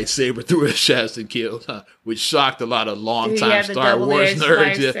jams the lightsaber through his chest and kills, which shocked a lot of long-time Star Wars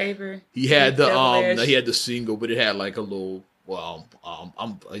nerds. He had the single, but it had like a little. Well,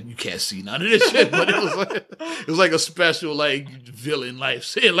 you can't see none of this shit, but it was like a special like villain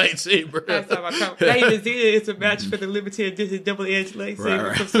lightsaber. Not even see it's a match for the limited edition double-edged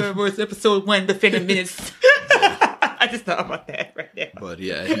lightsaber from Star Wars Episode 1: The Phantom Menace. I just thought about that right now. But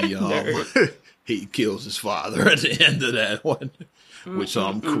yeah, he kills his father at the end of that one. Which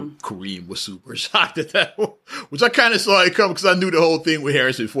Kareem was super shocked at that one. Which I kind of saw it come because I knew the whole thing with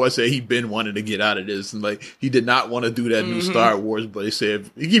Harrison before. I said he'd been wanting to get out of this, and like he did not want to do that new Star Wars. But he said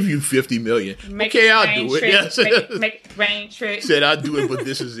he give you $50 million. Okay, I'll do it. Yeah, make rain trick. Said I'll do it, but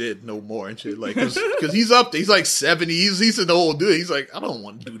this is it, no more and shit. Like because he's up there, he's like 70. He's an old dude. He's like I don't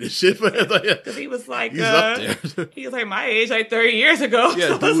want to do this shit. Because he was like he's up there. He was like my age, like 30 years ago. Yeah,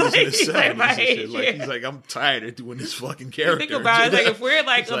 so dude was like, in his 70s like and shit. Like he's like I'm tired of doing this fucking character. Think about it. Like if we're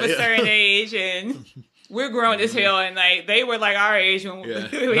like of a certain age and we're grown as hell, and like they were like our age when we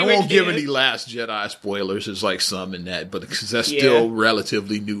I won't give any Last Jedi spoilers. There's like some in that, but because that's still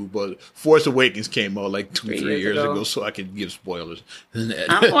relatively new. But Force Awakens came out like 2-3 years ago, so I can give spoilers.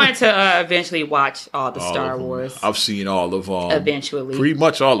 I'm going to eventually watch all the Star Wars. I've seen all of them. Eventually, pretty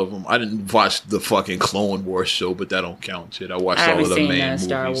much all of them. I didn't watch the fucking Clone Wars show, but that don't count. Shit, I watched all of the main movies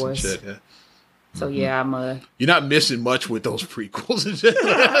Star Wars. And shit. Yeah. So yeah, You're not missing much with those prequels and shit.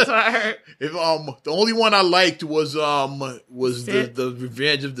 That's what I heard. The only one I liked was the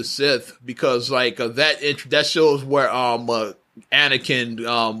Revenge of the Sith because like that shows where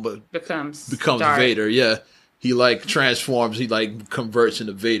Anakin becomes Vader. Yeah, he like transforms. He like converts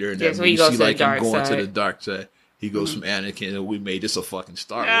into Vader, and then so he goes see like him going to the dark side. He goes from Anakin, and we made this a fucking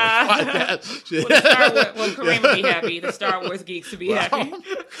Star Wars podcast. Well, Kareem would be happy. The Star Wars geeks would be happy.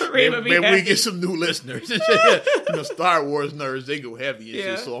 Kareem would be happy. Maybe we get some new listeners. Star Wars nerds, they go heavy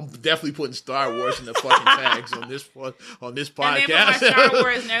and shit. So I'm definitely putting Star Wars in the fucking tags on this podcast. And then my Star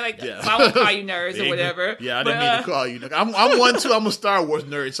Wars nerd, I won't call you nerds or whatever. Yeah, I didn't mean to call you. I'm one too. I'm a Star Wars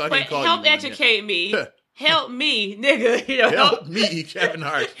nerd, so I can call you. Help educate me. Help me, nigga. Help me, Kevin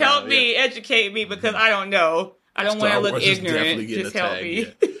Hart. Help me, educate me, because I don't know. I don't want to look ignorant. Just help me.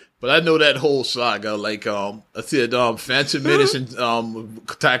 Yeah. But I know that whole saga. Like, I said, Phantom Menace and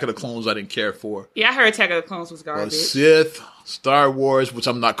Attack of the Clones I didn't care for. Yeah, I heard Attack of the Clones was garbage. Sith, Star Wars, which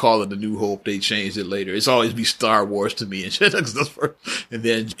I'm not calling the New Hope. They changed it later. It's always be Star Wars to me and shit. And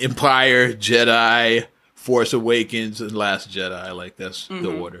then Empire, Jedi, Force Awakens, and Last Jedi. Like, that's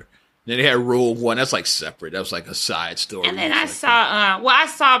the order. Then they had Rogue One. That's like separate. That was like a side story. And then I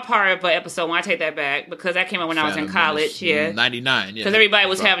saw part of episode 1. I take that back because that came out when I was in college. Yeah, 99. Yeah, because everybody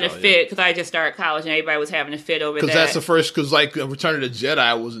was having a fit. Because I just started college and everybody was having a fit over that. Because that's the first. Because like Return of the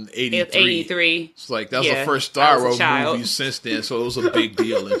Jedi was in 83. 83. It's like that's the first Star Wars movie since then. So it was a big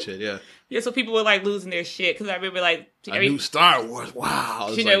deal and shit. Yeah. Yeah, so people were like losing their shit because I remember like I knew Star Wars.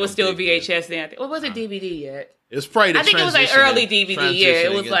 Wow, it was still VHS then. What was it DVD yet? It's probably I think it was like early DVD. Yeah,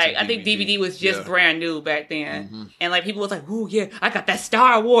 it was like I think DVD was just brand new back then, and like people was like, "Oh yeah, I got that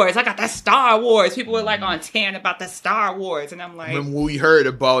Star Wars. I got that Star Wars." People were like on 10 about the Star Wars, and I'm like, when we heard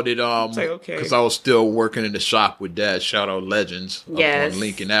about it, okay, because I was still working in the shop with Dad. Shout out Legends up on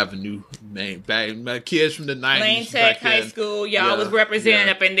Lincoln Avenue. Man, back my kids from the 90s. Lane Tech High School, y'all was represented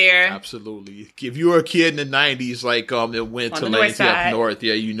up in there. Absolutely. If you were a kid in the 90s, like it went to Lane Tech up north,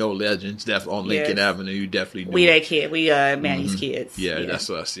 you know Legends, definitely on Lincoln Avenue. You definitely knew. We that kid. We Manny's kids. Yeah, that's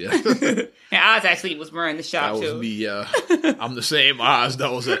us. Yeah. And Oz actually was running the shop too. That was me. Yeah, I'm the same Oz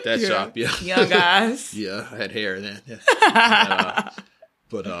that was at that shop. Yeah, young Oz. Yeah, I had hair then. Yeah.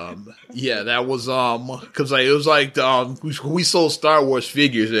 But that was because like it was like we sold Star Wars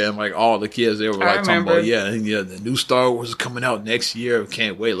figures and like all the kids they were like talking about the new Star Wars is coming out next year.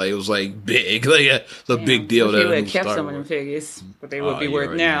 Can't wait. Like it was like big. Like it's a big deal. That would have kept some of them figures, but they would be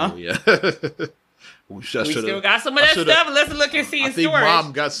worth now. Yeah. We still got some of that stuff. Let's look and see in storage. I think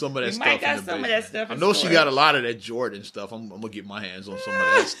Mom got some of that stuff. Might got some of that stuff. I know she got a lot of that Jordan stuff. I'm gonna get my hands on some of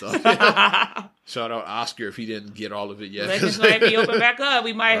that stuff. Shout out Oscar if he didn't get all of it yet. Legends might be open back up.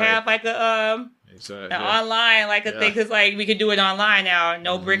 We might have like a an online like a thing because like we could do it online now.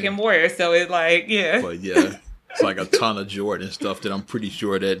 No brick and mortar, so it's like But it's like a ton of Jordan stuff that I'm pretty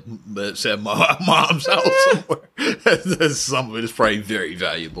sure that's at my mom's house somewhere. Some of it is probably very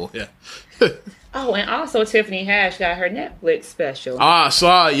valuable. Yeah. Oh, and also Tiffany Haddish got her Netflix special. I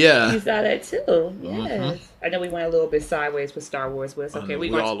saw, yeah. You saw that too. Yes. I know we went a little bit sideways with Star Wars, but it's okay.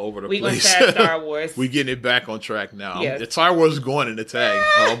 We're all over the place. We went past Star Wars. We're getting it back on track now. Yes. The Star Wars is going in the tag.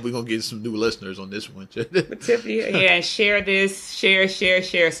 We're going to get some new listeners on this one. But Tiffany, and share this. Share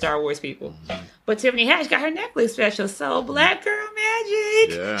Star Wars, people. But Tiffany Haddish got her Netflix special. So, Black Girl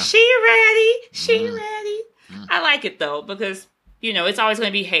Magic. Yeah. She ready. I like it, though, because... You know, it's always going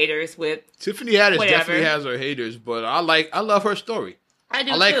to be haters with Tiffany Haddish definitely has her haters, but I love her story. I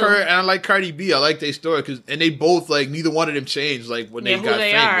do. I like her and I like Cardi B. I like their story and they both like neither one of them changed. Like when they got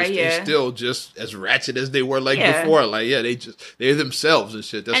famous, they're still just as ratchet as they were before. Like they're themselves and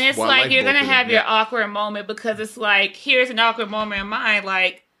shit. That's and it's why like you're gonna have your awkward moment because it's like here's an awkward moment in mine.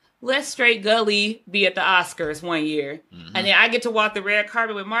 Like let's Straight Gully be at the Oscars one year. And then I get to walk the red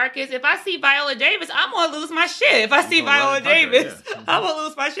carpet with Marcus. If I see Viola Davis, I'm going to lose my shit. If I see Viola Davis, I'm going to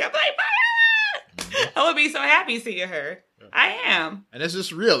lose my shit. I'm like, Viola! I would be so happy seeing her. I am. And that's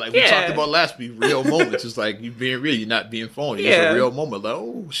just real. Like we talked about last week, real moments. It's like you being real, you're not being phony. It's a real moment. Like,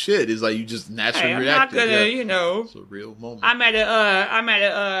 oh shit. It's like you just naturally reacted. I'm not gonna, It's a real moment. I'm at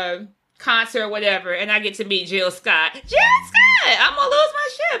a concert or whatever, and I get to meet Jill Scott. Jill Scott! I'm gonna lose my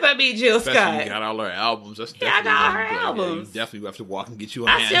shit if I meet Jill Scott. You got all her albums. That's I got all her albums. You definitely have to walk and get you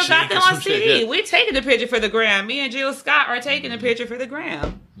a I still got them on CD. We're taking the picture for the gram. Me and Jill Scott are taking the picture for the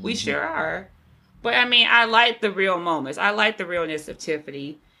gram. We sure are. But I mean, I like the real moments. I like the realness of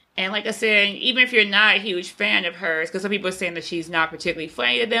Tiffany. And like I said, even if you're not a huge fan of hers, because some people are saying that she's not particularly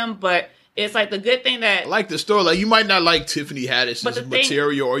funny to them, but it's like the good thing that... I like the story. Like, you might not like Tiffany Haddish's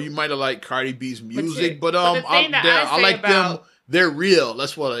material, or you might have liked Cardi B's music, but I like them. They're real.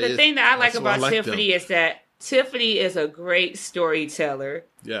 That's what it is. The thing that I like about Tiffany is that Tiffany is a great storyteller.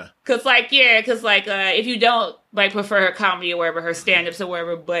 Yeah. Because if you don't, like, prefer her comedy or whatever, her stand-ups or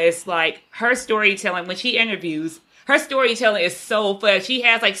whatever, but it's, like, her storytelling, when she interviews... Her storytelling is so fun. She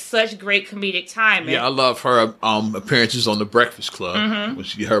has like such great comedic timing. Yeah, I love her appearances on The Breakfast Club. When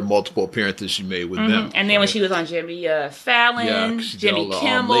her multiple appearances she made with them. And then when she was on Jimmy Fallon, Jimmy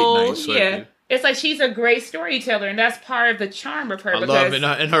Kimmel. It's like she's a great storyteller, and that's part of the charm of her. I love it.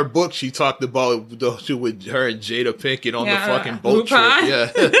 In her book, she talked about with her and Jada Pinkett on the fucking boat trip. Yeah,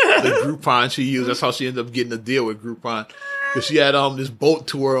 the Groupon she used. That's how she ended up getting a deal with Groupon. Because she had this boat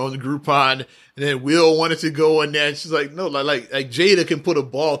tour on the Groupon, and then Will wanted to go in there, and she's like, no, like Jada can put a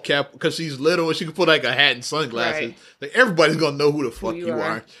ball cap because she's little, and she can put like a hat and sunglasses. Right. Like everybody's gonna know who the fuck you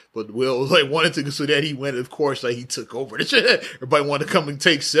are. But Will was like wanted to, so that he went. Of course, like he took over the shit. Everybody wanted to come and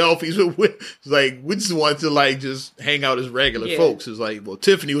take selfies with Will. It's like we just wanted to like just hang out as regular folks. It's like, well,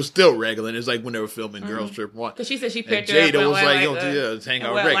 Tiffany was still regular, and it's like when they were filming Girls Trip 1. Because she said she picked her Jada up. Jada was like, let's hang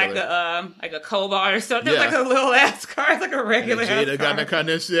out regular. Like a Cobalt or something, like a little ass car, like a regular. And Jada got in the kind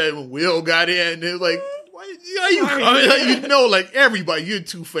of shit when Will got in. It was like, you know, like everybody, you're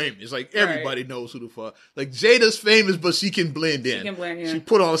too famous. Like everybody knows who the fuck. Like Jada's famous, but she can blend in. She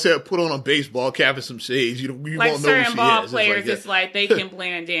put on a baseball cap and some shades. You like won't know who she is. Certain ball players, it's like they can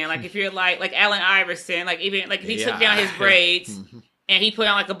blend in. Like if you're like Allen Iverson, like even like if he took down his braids. and he put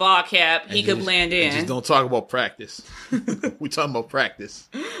on like a ball cap, he could blend in. Just don't talk about practice. We talking about practice.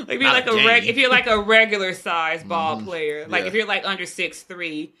 If you're like a regular size ball player, like if you're like under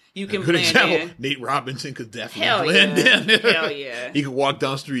 6'3", you can blend in. Nate Robinson could definitely blend in. Hell yeah. He could walk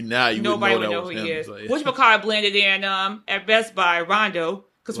down the street now. Nobody would know who he is. Whatchamacallit blended in at Best Buy, Rondo.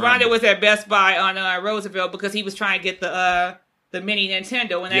 Because Rondo was at Best Buy on Roosevelt because he was trying to get the mini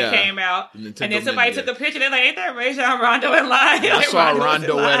Nintendo when that came out. And then somebody took a picture. They're like, ain't that Rajon Rondo in line? I saw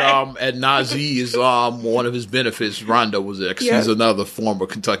Rondo at Nazee's, one of his benefits. Rondo was there because he's another former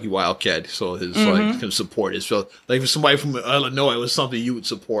Kentucky Wildcat. So his can support it. So like if somebody from Illinois was something you would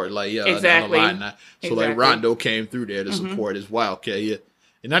support, like exactly. So like Rondo came through there to support his Wildcat. Yeah.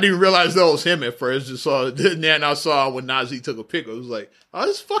 And I didn't realize that was him at first. Then I saw when Nazee took a pic. I was like, oh,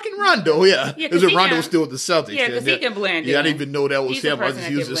 it's fucking Rondo. Yeah. Because Rondo was still with the Celtics. Yeah, because he can blend in. Yeah, I didn't even know that was him.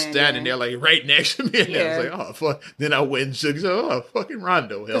 He was just standing there like right next to me. And I was like, oh, fuck. Then I went and shook his hand. Oh, fucking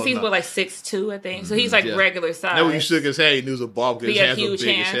Rondo. Because he's like 6'2", I think. So he's like regular size. Then when he shook his hand, he knew it was a ball because his hands were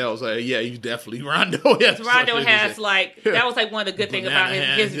big as hell. I was like, yeah, he's definitely Rondo. Rondo has that was like one of the good things about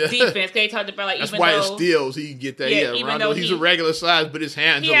his defense. They talked about like, that's why it steals. He can get that. Yeah, Rondo, he's a regular size, but his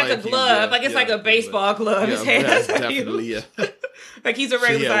hands are like. He has a glove. Like it's like a baseball glove. His hands definitely, like he's a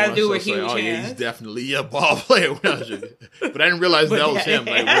regular size dude with huge hands. Yeah, he's definitely a ball player. But I didn't realize that was him,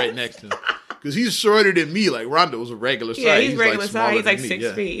 like right next to him. Because he's shorter than me. Like Rondo was a regular size. Yeah, he's regular size. He's like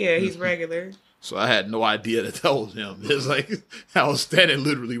 6 feet. Yeah, he's regular. So I had no idea that was him. It's like I was standing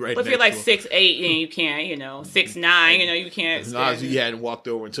literally right next to him. But if you're like 6'8", and you can't, 6'9", you can't. As long as he hadn't walked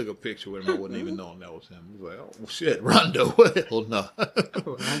over and took a picture with him, I wouldn't even known that was him. I was like, oh shit, Rondo. Oh no,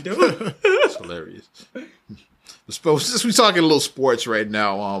 Rondo. It's hilarious. Since we're talking a little sports right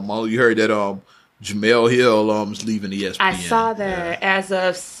now, you heard that Jemele Hill is leaving ESPN. I saw that as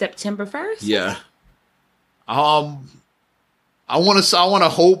of September 1st. Yeah. I want to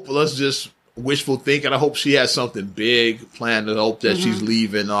hope. Let's just wishful thinking. I hope she has something big planned. I hope that she's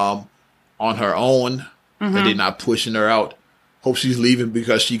leaving on her own. That they're not pushing her out. Hope she's leaving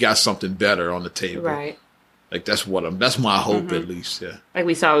because she got something better on the table. Right. Like that's my hope at least. Yeah. Like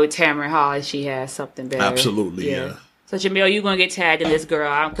we saw with Tamron Hall, she has something better. Absolutely. Yeah. So Jemele, you're gonna get tagged in this,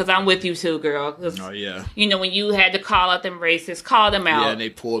 girl, because I'm with you too, girl. Oh yeah. When you had to call out them racists, call them out. Yeah, and they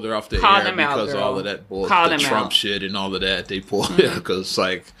pulled her off the air because of all of that bullshit, the Trump shit and all of that. They pulled her because it's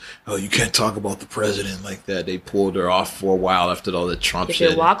like, oh, you can't talk about the president like that. They pulled her off for a while after all the Trump shit.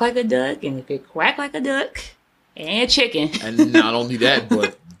 If you walk like a duck and if you quack like a duck, and chicken. And not only that,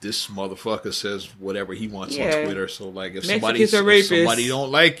 but this motherfucker says whatever he wants on Twitter. So like, if somebody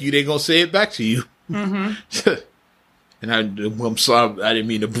don't like you, they gonna say it back to you. And I'm sorry, I didn't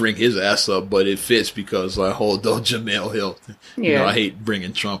mean to bring his ass up, but it fits because I hold on Jemele Hill. I hate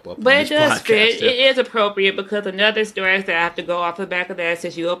bringing Trump up. But it does fit. It is appropriate because another story that I have to go off the back of that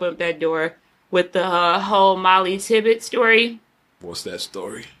since you opened up that door with the whole Molly Tibbet story. What's that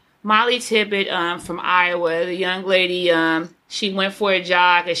story? Molly Tibbet from Iowa, the young lady, she went for a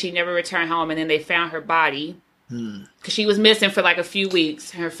jog and she never returned home, and then they found her body because she was missing for like a few weeks.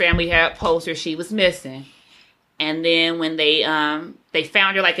 Her family had posters she was missing. And then when they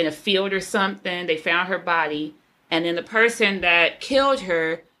found her like in a field or something, they found her body. And then the person that killed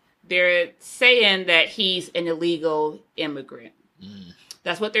her, they're saying that he's an illegal immigrant.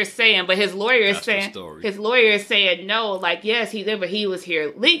 That's what they're saying. But his lawyer is saying no, like, yes, he's there, but he was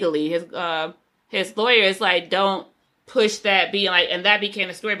here legally. His lawyer is like, don't push that being like, and that became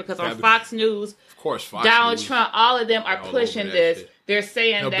a story because on Fox News, of course, Donald Trump, all of them are pushing this. Shit. They're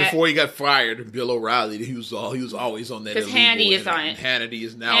saying that before he got fired, Bill O'Reilly, he was always on that. Because Hannity is on it. Hannity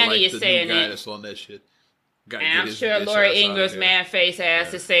is now like the new guy that's on that shit. And I'm sure Laura Ingraham's man face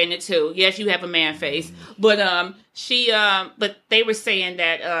ass is saying it too. Yes, you have a man face, but but they were saying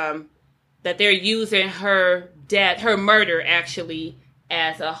that that they're using her death, her murder, actually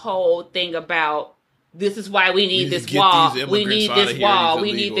as a whole thing about this is why we need this wall. We need this wall.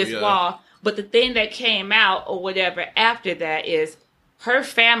 We need this wall. But the thing that came out or whatever after that is her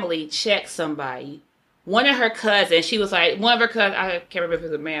family checked somebody. One of her cousins, she was like, one of her cousins, I can't remember if it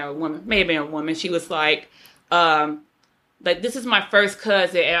was a man or a woman, maybe a woman. She was like, this is my first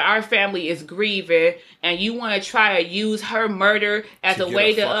cousin and our family is grieving and you want to try to use her murder as a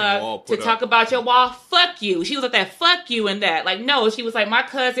way to talk about your wall? Fuck you. She was like that, fuck you and that. Like, no, she was like, my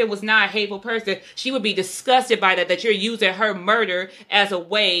cousin was not a hateful person. She would be disgusted by that you're using her murder as a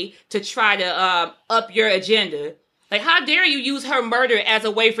way to try to up your agenda. Like, how dare you use her murder as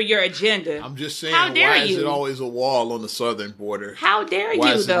a way for your agenda? I'm just saying, why is it always a wall on the southern border? How dare you,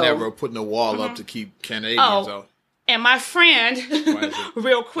 Why is it never putting a wall up to keep Canadians out? And my friend,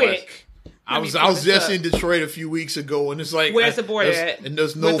 real quick, I was just in Detroit a few weeks ago, and it's like where's the border at? And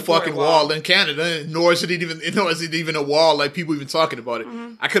there's no fucking wall in Canada, nor is it even a wall like people even talking about it.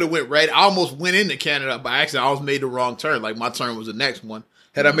 Mm-hmm. I could have went right. I almost went into Canada by accident. I almost made the wrong turn. Like my turn was the next one.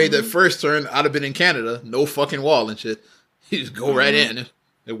 Had I made that first turn, I'd have been in Canada. No fucking wall and shit. You just go right in.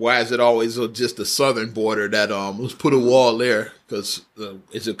 And why is it always just the southern border that let's put a wall there? Because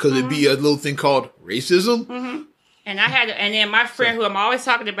is it because it be a little thing called racism? Mm-hmm. And then my friend who I'm always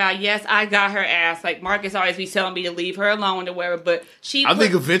talking about, yes, I got her ass. Like Marcus always be telling me to leave her alone or whatever, but I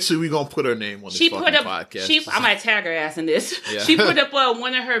think eventually we're gonna put her name on this podcast. I might tag her ass in this. Yeah. She put up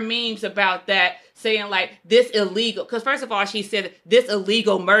one of her memes about that, saying like this illegal. Because first of all, she said this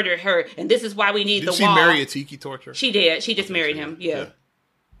illegal murdered her, and this is why we need the wall. Did she marry a tiki torture? She did. She just married him. Yeah.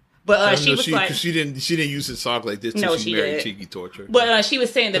 But she was like, she didn't use to talk like this. No, she married Tiki Torture. But she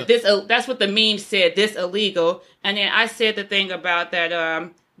was saying that that's what the meme said. This illegal, and then I said the thing about that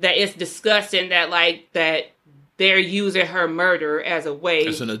that it's disgusting that they're using her murder as a way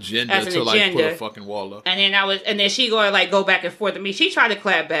as an agenda like put a fucking wall up. And then she going to go back and forth with me. She tried to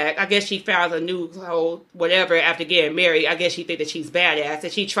clap back. I guess she found a new whole whatever after getting married. I guess she think that she's badass,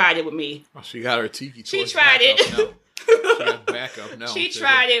 and she tried it with me. Oh, she got her Tiki She Torture. tried it. She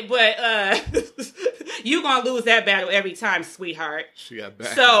tried it, but you gonna lose that battle every time, sweetheart. She got back.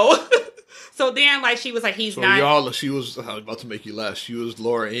 So then, like, she was like, "He's not." She was. I was about to make you laugh. She was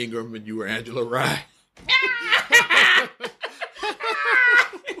Laura Ingraham, and you were Angela Rye.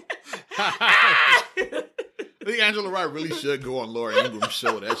 I think Angela Rye really should go on Laura Ingram's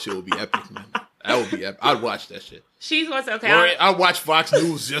show. That shit would be epic, man. That would be epic. I'd watch that shit. She's what's okay. I'd watch Fox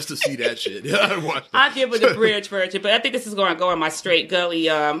News just to see that shit. Yeah, I'd watch that. I'll give her the bridge version, but I think this is going to go on my Straight Gully,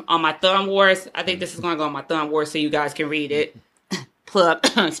 on my Thumb Wars. I think this is going to go on my Thumb Wars so you guys can read it. Plug,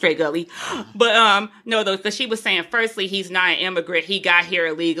 Straight Gully. But, no, though, because she was saying, firstly, he's not an immigrant. He got here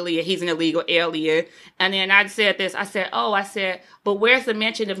illegally, and he's an illegal alien. And then I said this. I said, but where's the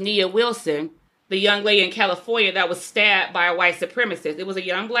mention of Nia Wilson? The young lady in California that was stabbed by a white supremacist. It was a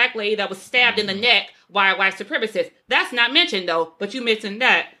young black lady that was stabbed in the neck by a white supremacist. That's not mentioned, though, but you mentioned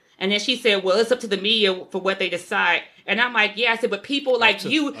that. And then she said, well, it's up to the media for what they decide. And I'm like, yeah, I said, but people like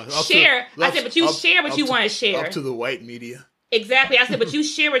you share. I said, but you share what you want to share. Up to the white media. Exactly. I said, but you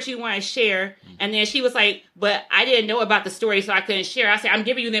share what you want to share. And then she was like, but I didn't know about the story, so I couldn't share. I said, I'm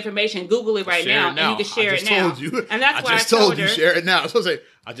giving you the information. Google it right now, and you can share it now. And that's why I told you, share it now. So I say,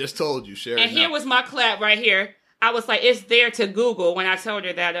 I just told you, share it now. And here was my clap right here. I was like, it's there to Google when I told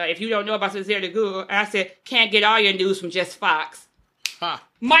her that if you don't know about it, it's there to Google. And I said, can't get all your news from just Fox. Ha.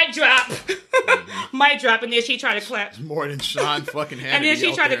 Mic drop. Mic drop. And then she tried to clap. It's more than Sean fucking Hannity. And then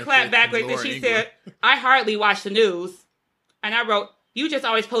she tried to clap back like this. She said, I hardly watch the news. And I wrote, you just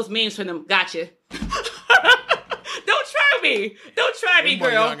always post memes for them. Gotcha. Don't try me. Don't try me,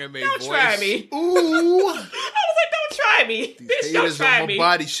 girl. Don't try me. Ooh. I was like, don't try me. Bitch, don't try me. My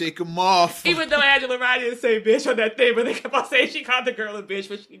body, shake them off. Even though Angela Rye didn't say bitch on that thing, but they kept on saying she called the girl a bitch,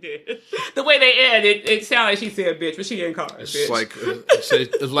 but she did. The way they ended, it sounded like she said bitch, but she didn't call her a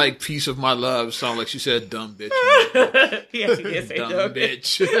bitch. It's like piece of my love. It sounded like she said dumb bitch. Yes, she did say dumb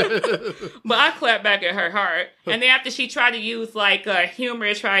bitch. But I clapped back at her hard. And then after she tried to use like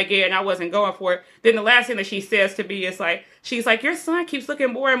humor to try again, I wasn't going for it. Then the last thing that she says to me is like, she's like, your son keeps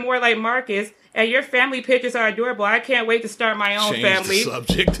looking more and more like Marcus, and your family pictures are adorable. I can't wait to start my own family. Change the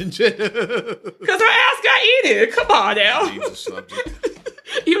subject and shit. Because her ass got eaten. Come on now. Change the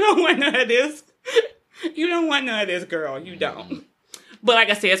subject. You don't want none of this. You don't want none of this, girl. You don't. But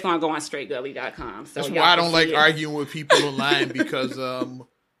like I said, it's going to go on straightgully.com. So that's why I don't like arguing with people online because,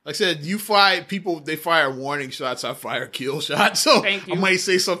 like I said, they fire warning shots, I fire kill shots. So I might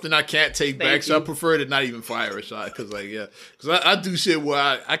say something I can't take back. So I prefer to not even fire a shot because I do shit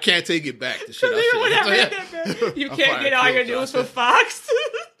where I can't take it back. The shit you can't get all your news from Fox.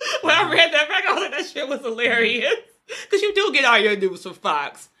 When I read that back, I was like, that shit was hilarious. Because you do get all your news from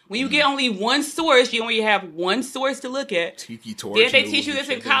Fox. When you get only one source, you only have one source to look at. Tiki Torture. Then they teach you this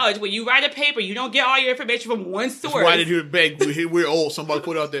in college. When you write a paper, you don't get all your information from one source. That's why I didn't hear it back. We're old. Somebody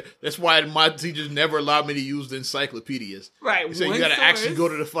put out there. That's why my teachers never allowed me to use the encyclopedias. Right. They say you got to actually go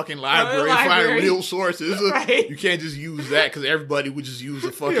to the fucking library and find real sources. Right. You can't just use that because everybody would just use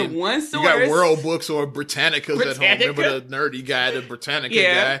the fucking... one source. You got World Books or Britannicas at home. Remember the nerdy guy, the Britannica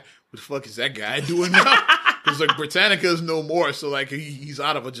guy? What the fuck is that guy doing now? Because like Britannica's no more, so like he's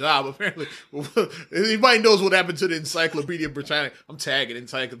out of a job apparently. Anybody knows what happened to the Encyclopedia Britannica? I'm tagging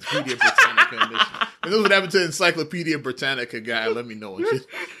Encyclopedia Britannica in this. If knows what happened to the Encyclopedia Britannica guy, let me know.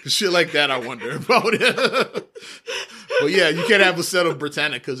 Shit like that, I wonder about it. But yeah, you can't have a set of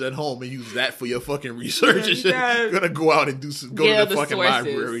Britannicas at home and use that for your fucking research and shit. You're gonna go out and go to the fucking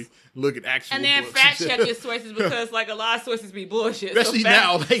library, look at actual and then books fact check your sources because like a lot of sources be bullshit. Especially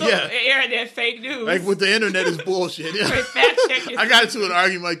now, airing that fake news. Like with the internet is bullshit. Fact check. I got into an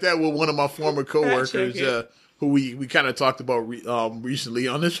argument like that with one of my former coworkers. Who we kind of talked about recently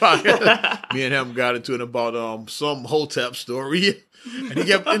on this podcast. Me and him got into it about some Hotep story. And he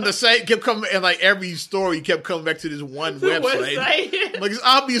kept in the site kept coming, and like every story kept coming back to this one website. Like it's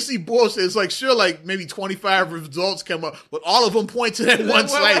obviously bullshit. It's like sure, like maybe 25 results come up, but all of them point to that one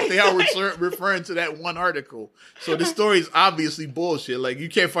site. They are referring to that one article. So the story is obviously bullshit. Like you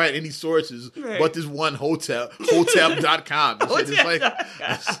can't find any sources but this one Hotep, Hotep.com. It's like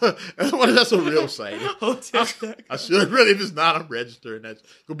that's a real site. I should really, if it's not, I'm registering. That's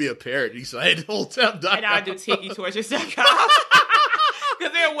gonna be a parody site. Hotep.com. And I'll do TikiTorches.com.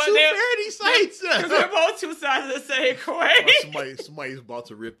 Because they're parody sites. Because they're both two sides of the same coin. Somebody's about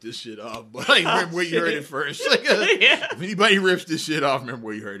to rip this shit off, but I remember where you heard it first. Like, if anybody rips this shit off, remember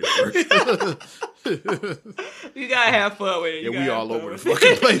where you heard it first. You gotta have fun with it. Yeah, we all over the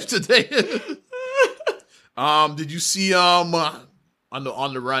fucking place today. Did you see on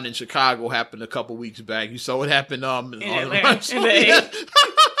the run in Chicago happened a couple weeks back? You saw what happened in the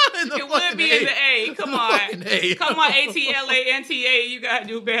it would be in the A. Come on. Come on, ATLANTA. You gotta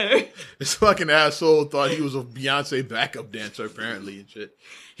do better. This fucking asshole thought he was a Beyonce backup dancer, apparently, and shit.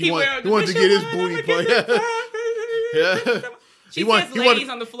 He wanted to get his booty played. Yeah. She says ladies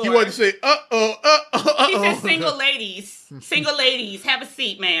on the floor. He wanted to say, She says single ladies. Single ladies. Have a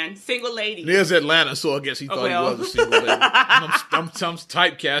seat, man. Single ladies. There's Atlanta, so I guess he thought he was a single lady. I'm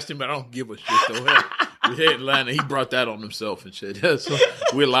typecasting, but I don't give a shit, though. Hey, Atlanta, he brought that on himself and shit. So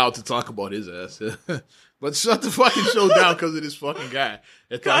we're allowed to talk about his ass. But shut the fucking show down because of this fucking guy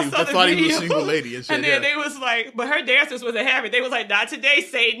that thought he was a single lady and shit. And then they was like, but her dancers wasn't having it. They was like, not today,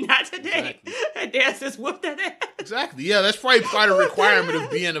 Satan, not today. Exactly. Her dancers whooped that ass. Exactly. Yeah, that's probably part of the requirement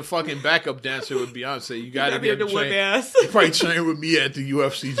of being a fucking backup dancer with Beyonce. You gotta be able to whip ass. You probably train with me at the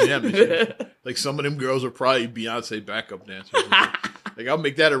UFC gym and shit. Like some of them girls are probably Beyonce backup dancers. Like I'll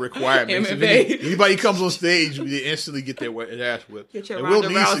make that a requirement. Anybody comes on stage, they instantly get their ass whipped. Get your Ronda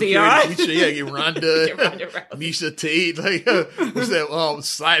Rousey on. Get Ronda, Misha Tate, like what's that?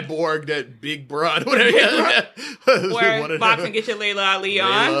 Cyborg, that big broad, whatever. Or boxing, get your Layla Ali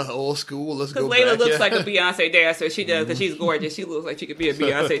on. Old school. Let's go. Because Layla looks like a Beyonce dancer. She does because she's gorgeous. She looks like she could be a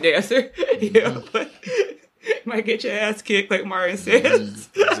Beyonce dancer. Yeah, but might get your ass kicked, like Martin says.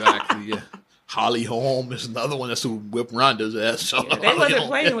 Exactly. Yeah. Holly Holm is another one that's who whipped Ronda's ass. Yeah, they wasn't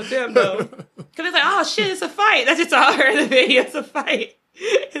playing with them though, because it's like, oh shit, it's a fight. That's just all her in the video. It's a fight,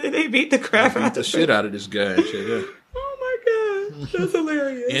 and then they beat the crap out of the shit out of this guy and shit. Yeah. Oh my god, that's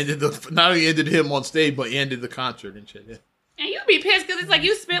hilarious. Not only ended him on stage, but ended the concert and shit. Yeah. And you be pissed because it's like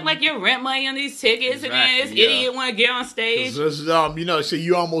you spent like your rent money on these tickets, and then this idiot want to get on stage. So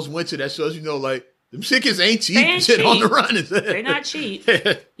you almost went to that show. Like. Them tickets ain't cheap. Shit on the run. They're not cheap.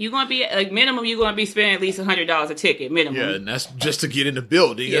 You're gonna be like minimum. You're gonna be spending at least $100 a ticket minimum. Yeah, and that's just to get in the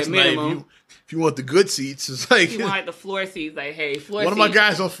building. Yeah, minimum. If you want the good seats, it's like you want like the floor seats. Like, hey, floor. One of my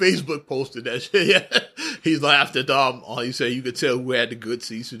guys on Facebook posted that shit. Yeah, he laughed at he said you could tell who had the good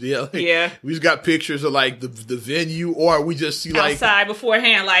seats. Yeah, we just got pictures of like the venue, or we just see like outside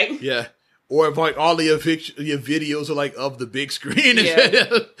beforehand, like Or if like all of your videos are like of the big screen and shit.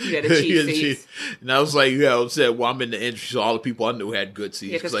 Yeah, the cheap seats. And I was like, I said, well, I'm in the entry, so all the people I knew had good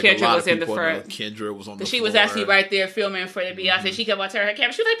seats. Yeah, because like Kendra was in the front. Kendra was on the floor. She was actually right there filming for the Beyonce. Mm-hmm. She kept on turning her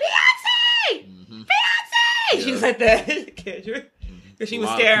camera. She was like, Beyonce! Mm-hmm. Beyonce! Yeah. She was like that, Kendra. Because she was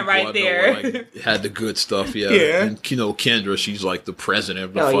staring right there. Had the good stuff, yeah. And, Kendra, she's like the president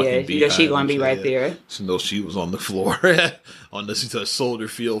of the fucking Beehive. She's going to be right there. So, she was on the floor. On the Soldier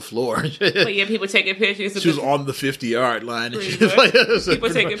Field floor. But yeah, people taking pictures. She was on the 50-yard line. People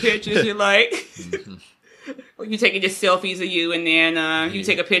taking pictures, you're like... You taking just selfies of you, and then you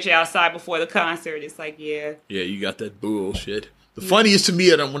take a picture outside before the concert. It's like, yeah. Yeah, you got that bullshit. The funniest to me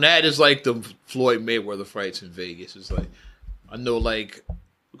when that is like the Floyd Mayweather fights in Vegas. It's like... I know, like,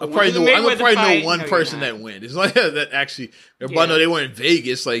 I probably know one person that went. It's like that actually. Everybody know they were in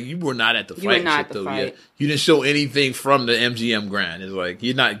Vegas. Like, you were not at the fight. Yeah. You didn't show anything from the MGM Grand. It's like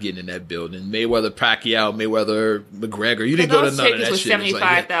you're not getting in that building. Mayweather, Pacquiao, Mayweather, McGregor. You didn't go to none of that shit.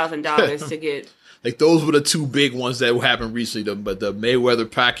 $75,000 to get. Like those were the two big ones that happened recently. But the Mayweather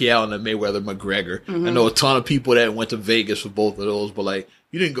Pacquiao and the Mayweather McGregor. Mm-hmm. I know a ton of people that went to Vegas for both of those. But like,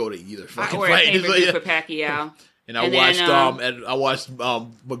 you didn't go to either fucking fight. For Pacquiao. And I watched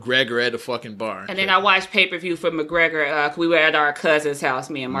McGregor at the fucking bar. And then I watched pay-per-view for McGregor. We were at our cousin's house.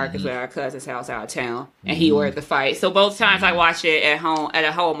 Me and Marcus were at our cousin's house out of town. And he ordered the fight. So both times I watched it at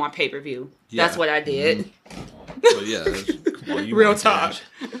home on pay-per-view. Yeah. That's what I did. So yeah, come on, real talk.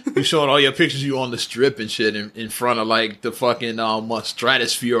 You showing all your pictures you on the strip and shit in front of like the fucking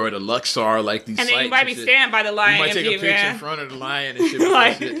Stratosphere or the Luxor, like these. And then you might be standing by the lion. You might take a picture in front of the lion and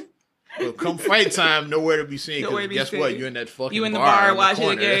shit. Well, come fight time, nowhere to be seen. Because guess what? You're in that fucking bar. You in the bar watching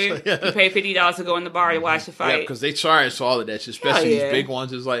the game. You pay $50 to go in the bar to watch the fight. Yeah, because they charge for all of that shit, especially these big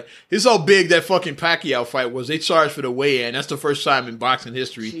ones. It's like, it's how big that fucking Pacquiao fight was. They charged for the weigh-in. That's the first time in boxing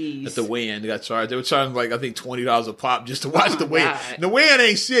history that the weigh-in got charged. They were charging like, I think, $20 a pop just to watch the weigh-in. And the weigh-in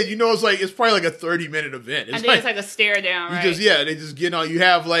ain't shit. You know, it's probably like a 30-minute event. It's like a stare down, right? They just get on. You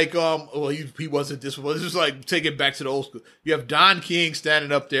have like, he wasn't this one. This is like, take it back to the old school. You have Don King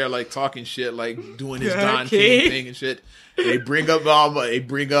standing up there like talking shit, like doing his Don King thing and shit. They bring up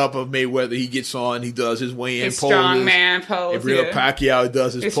Mayweather. He gets on. He does his weigh-in poses. Strong man pose. They bring up Pacquiao. He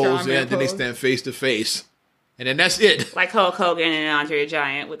does his pose in. Then they stand face to face. And then that's it. Like Hulk Hogan and Andre the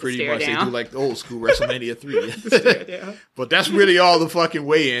Giant with the stare down. Pretty much, they do like the old school WrestleMania 3. But that's really all the fucking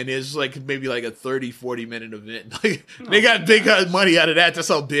weigh-in is, like maybe like a 30, 40-minute event. Like, they got big money out of that. That's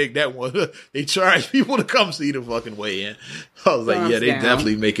how big that was. They charge people to come see the fucking weigh-in. I was like, they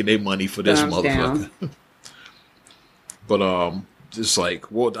definitely making their money for this motherfucker. But just like,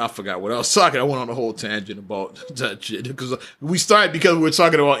 I forgot what I was talking. I went on a whole tangent about that shit because we started because we were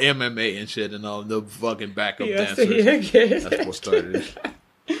talking about MMA and shit and the fucking backup dancers. That's what started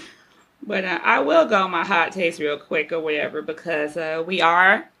it. But I will go on my hot takes real quick or whatever because we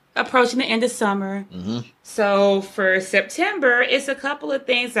are approaching the end of summer. Mm-hmm. So for September, it's a couple of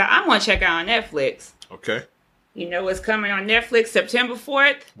things that I'm going to check out on Netflix. Okay. You know what's coming on Netflix September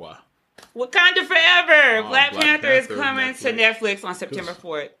 4th? Wow. Wakanda Forever. Black Panther is coming to Netflix on September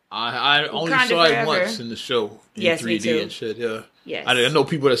 4th. I only saw it once in the show in 3D and shit. Yeah. Yes. I know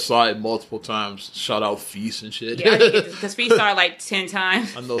people that saw it multiple times. Shout out Feast and shit. Yeah, because Feast saw it like 10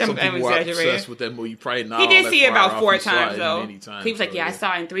 times. I know some people are obsessed with that movie. Probably not. He did see it about 4 times though. He was like, I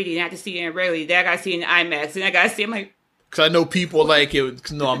saw it in 3D. And I had to see it in regularly. Then I got to see it in IMAX. And I got to see it. I'm like. Because I know people like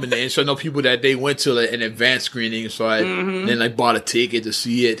it. I'm in the so I know people that they went to an advanced screening, so then they bought a ticket to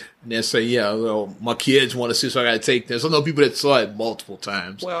see it, and then say, my kids want to see, so I got to take them. So I know people that saw it multiple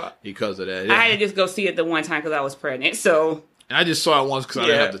times because of that. Yeah. I had to just go see it the one time because I was pregnant, so. And I just saw it once because I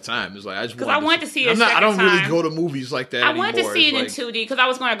didn't have the time. It's like I wanted to see it. I don't really go to movies like that anymore. I wanted to see it in 2D because I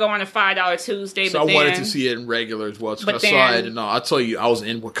was going to go on a $5 Tuesday. So I wanted to see it in regular as well. So I saw it, and I'll tell you, I was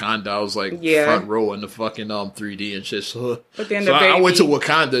in Wakanda. I was like front row in the fucking 3D and shit. So, I went to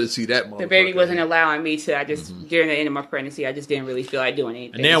Wakanda to see that. The baby wasn't allowing me to. I just during the end of my pregnancy, I just didn't really feel like doing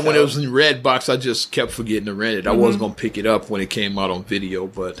anything. And then when it was in Redbox, I just kept forgetting to rent it. I was going to pick it up when it came out on video,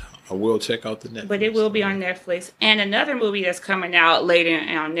 but. I will check out the Netflix. But it will be on Netflix. And another movie that's coming out later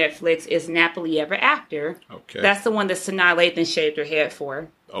on Netflix is Nappily Ever After. Okay. That's the one that Sanaa Lathan shaved her head for.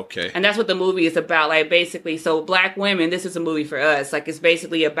 Okay. And that's what the movie is about. Like, basically, so black women, this is a movie for us. Like, it's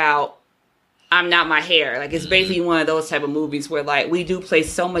basically about I'm Not My Hair. Like, it's basically one of those type of movies where, like, we do place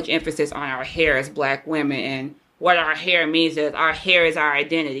so much emphasis on our hair as black women. And what our hair means is our hair is our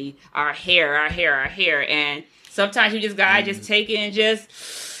identity. Our hair. And sometimes you just gotta just take it and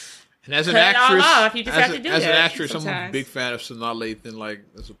just... And as an actress, you just have to do as that an actress, sometimes. I'm a big fan of Sanaa Lathan. Like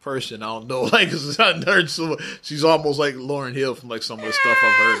as a person, I don't know, like I heard she's almost like Lauryn Hill from like some of the stuff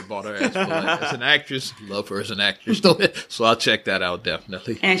I've heard about her. But like, as an actress, love her as an actress. So I'll check that out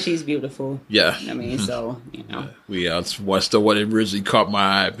definitely. And she's beautiful. Yeah, I mean, so you know, it's the one that originally caught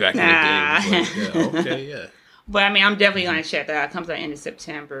my eye back in the day. But I mean, I'm definitely going to check that out. It comes out end of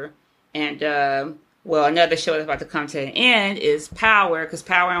September, and. Well, another show that's about to come to an end is Power, because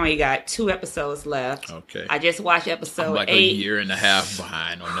Power only got 2 episodes left. Okay. I just watched episode 8. I'm like a year and a half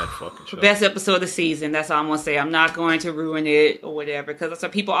behind on that fucking show. Best episode of the season. That's all I'm going to say. I'm not going to ruin it or whatever, because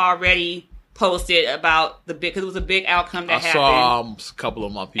some people already posted about because it was a big outcome that happened. I saw a couple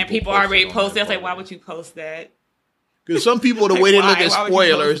of my people. And people already posted. I was like, why would you post that? Because some people, the way they look at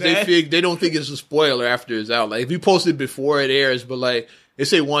spoilers, they don't think it's a spoiler after it's out. Like, if you post it before it airs, but like, they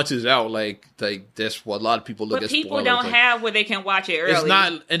say once it's out, like that's what a lot of people look at. But people spoilers. don't have where they can watch it early.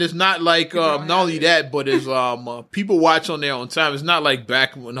 It's not like not only that, but it's people watch on their own time. It's not like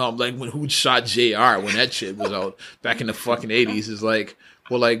back when when Who Shot JR when that shit was out back in the fucking 80s. It's like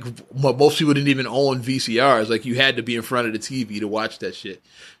Well, like most people didn't even own VCRs. Like you had to be in front of the TV to watch that shit.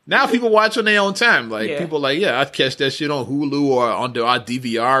 Now people watch on their own time. Like people like, yeah, I'd catch that shit on Hulu or on our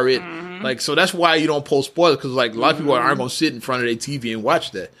DVR it. Like, so that's why you don't post spoilers, because like a lot of people aren't going to sit in front of their TV and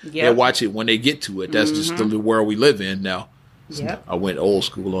watch that. They watch it when they get to it. That's just the world we live in now. Yep. I went old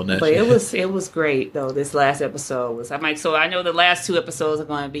school on that. But it was great though. This last episode was. I'm like, so I know the last 2 episodes are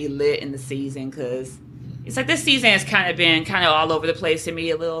going to be lit in the season, because it's like this season has kind of been all over the place to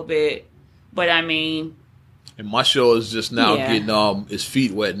me a little bit. But I mean, and my show is just now getting his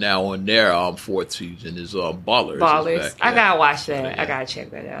feet wet now on their 4th season is Ballers. Ballers. I gotta watch that. I gotta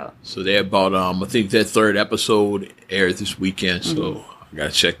check that out. So they're about I think that 3rd episode aired this weekend. So. I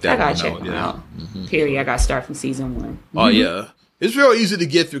gotta check that one out. I gotta check them out. Period. I gotta start from season 1. Oh yeah, it's real easy to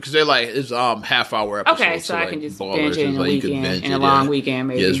get through because they're like it's half-hour episodes. Okay, so I can just binge it in a weekend, in a long weekend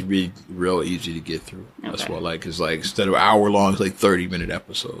maybe. Yeah, it's real easy to get through. Okay. That's what I like. It's like instead of hour long, it's like 30-minute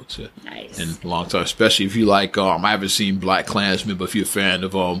episodes. Nice. And a long time, especially if you like. I haven't seen Black Klansman, but if you're a fan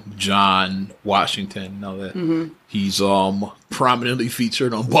of John Washington and all that, he's prominently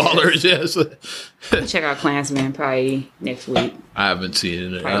featured on Ballers. Yes. Check out Klansman probably next week. I haven't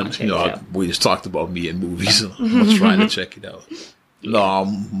seen it. We just talked about me in movies. I'm trying to check it out. No,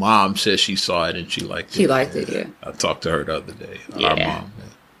 Mom says she saw it and she liked it. She liked it, yeah. I talked to her the other day. Our mom.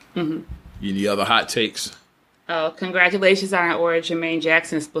 Yeah. Any other hot takes? Oh, congratulations on our Jermaine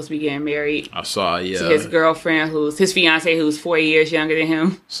Jackson's supposed to be getting married. I saw, to his girlfriend, his fiance, who's 4 years younger than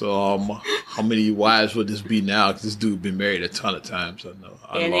him. So, how many wives would this be now? Because this dude been married a ton of times. I know.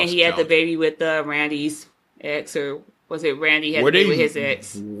 And then he had the baby with Randy's ex, or was it Randy had the baby with his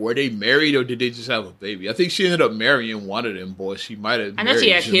ex? Were they married or did they just have a baby? I think she ended up marrying one of them boys. She might have. I know she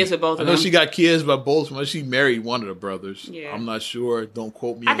had kids with both of them. I know she got kids by both of them. She married one of the brothers. Yeah. I'm not sure. Don't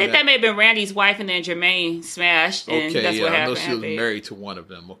quote me. I think that may have been Randy's wife, and then Jermaine smashed. And that's what happened. I know she was married to one of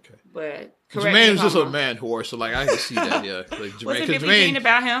them. Okay. But Jermaine was just a man whore, so like I can see that. Yeah. Like Jermaine, was it Jermaine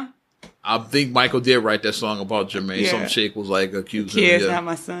about him? I think Michael did write that song about Jermaine. Some chick was like accusing him. Kids, not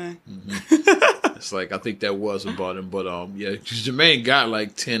my son. It's like I think that was about him, but Jermaine got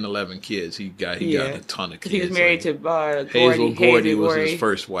like 10, 11 kids. He got a ton of kids. He was married to Hazel Gordy was his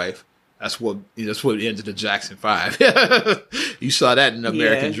first wife. That's what ended the Jackson 5. You saw that in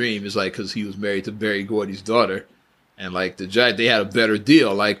American Dream. It's like because he was married to Berry Gordy's daughter, and like they had a better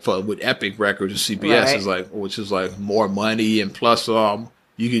deal like with Epic Records and CBS. Is like which is like more money and plus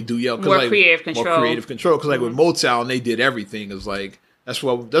you could do more creative control because like with Motown they did everything. It's like. That's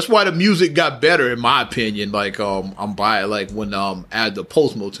why the music got better in my opinion. Like I'm by like when at the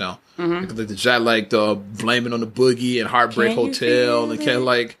post Motown, like the Blaming on the Boogie and Heartbreak Hotel and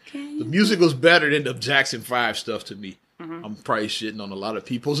the music was better than the Jackson 5 stuff to me. I'm probably shitting on a lot of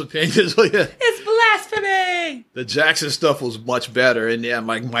people's opinions. It's blasphemy. The Jackson stuff was much better, and then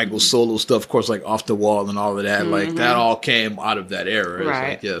like Michael's solo stuff, of course, like Off the Wall and all of that. Like that all came out of that era.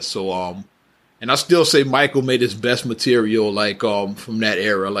 Right. Like, so and I still say Michael made his best material like from that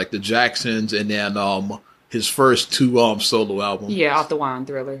era, like the Jacksons, and then his first 2 solo albums. Yeah, Off the Wall and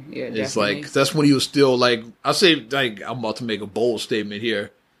Thriller. Yeah, it's definitely. like that's when he was still like I say like I'm about to make a bold statement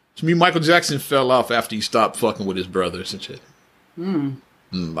here. To me, Michael Jackson fell off after he stopped fucking with his brothers and shit. I'm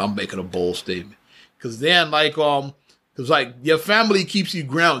making a bold statement because then because like your family keeps you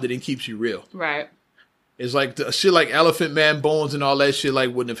grounded and keeps you real. Right. It's like the shit like Elephant Man Bones and all that shit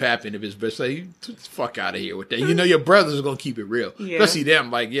like wouldn't have happened if his best like get the fuck out of here with that. You know your brothers are gonna keep it real. Yeah. Especially them,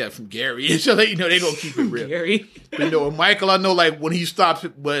 like from Gary and shit. Like, they gonna keep it real. Gary. But with Michael, I know like when he stopped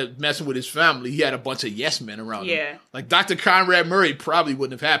messing with his family, he had a bunch of yes men around him. Like Dr. Conrad Murray probably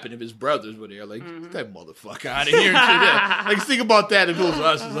wouldn't have happened if his brothers were there. Like get that motherfucker out of here and shit. Like think about that if it was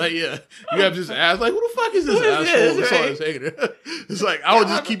us. It's like you have this ass like who the fuck is this asshole that's always hanging there? It's like I would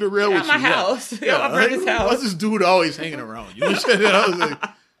just keep it real with my you. House. My brother's house. What's this dude always hanging around you?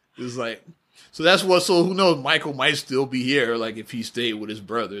 It's like, so that's what. So who knows? Michael might still be here, like if he stayed with his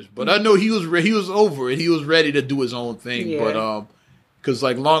brothers. But I know he was over it. He was ready to do his own thing. Yeah. But because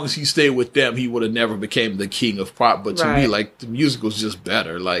like long as he stayed with them, he would have never became the king of pop. But to me, like the music was just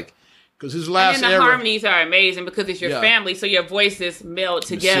better. Like because his last and then the harmonies are amazing because it's your family, so your voices meld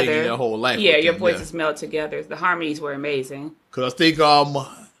together. Singing their whole life. Yeah, your voices meld together. The harmonies were amazing. Because I think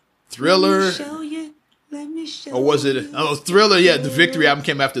Thriller. Or was it Thriller? Yeah, the Victory album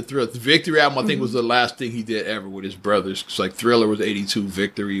came after Thriller. The Victory album, I think, was the last thing he did ever with his brothers. It's like Thriller was 82,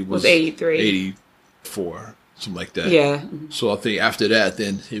 Victory was 83, 84, something like that. Yeah. So I think after that,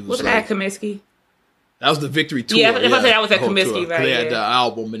 then it was that Comiskey? That was the Victory tour. Yeah, that was at Comiskey, right? They had the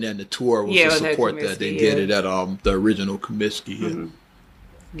album, and then the tour was to support that. They did it at the original Comiskey.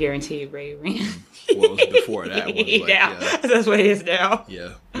 Guaranteed Ray ran. Well, it was before that one. Like, yeah, that's what it is now.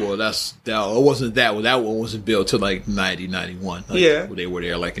 Yeah. Well, it wasn't that one. That one wasn't built till like 90, 91. Like, yeah. They were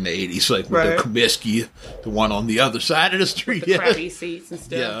there like in the 80s, like with the Comiskey, the one on the other side of the street. With the crappy seats and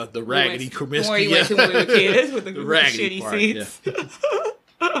stuff. Yeah, the raggedy Comiskey. Where you went to when we were kids with the raggedy shitty part, seats.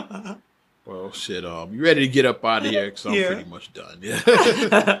 Yeah. Well, shit. You ready to get up out of here? Because I'm pretty much done.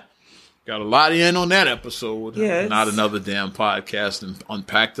 Yeah. Got a lot in on that episode. Yes. Not another damn podcast, and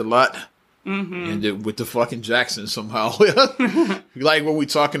unpacked a lot. And with the fucking Jackson somehow. Like what we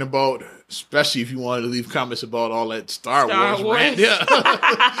talking about, especially if you wanted to leave comments about all that Star Wars. Rant. Yeah.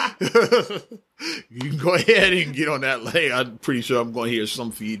 You can go ahead and get on that. Like, I'm pretty sure I'm going to hear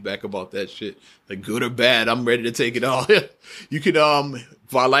some feedback about that shit. Like good or bad, I'm ready to take it all. You can,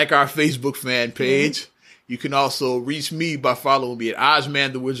 if I like our Facebook fan page, you can also reach me by following me at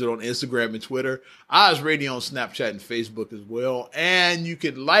Ozman the Wizard on Instagram and Twitter, Oz Radio on Snapchat and Facebook as well. And you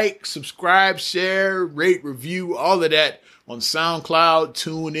can like, subscribe, share, rate, review, all of that on SoundCloud,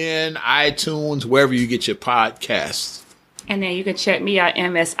 TuneIn, iTunes, wherever you get your podcasts. And then you can check me out,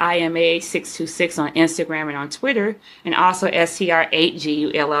 MSIMA626 on Instagram and on Twitter, and also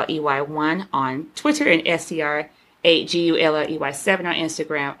STR8GULLEY1 on Twitter and STR8GULLEY7 on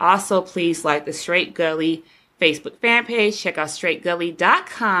Instagram. Also, please like the Straight Gully Facebook fan page. Check out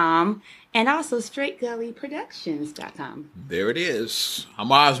straightgully.com and also straightgullyproductions.com. There it is. I'm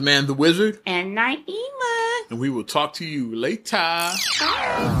Ozman the Wizard. And Naima. And we will talk to you later. Bye.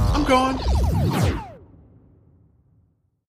 I'm gone.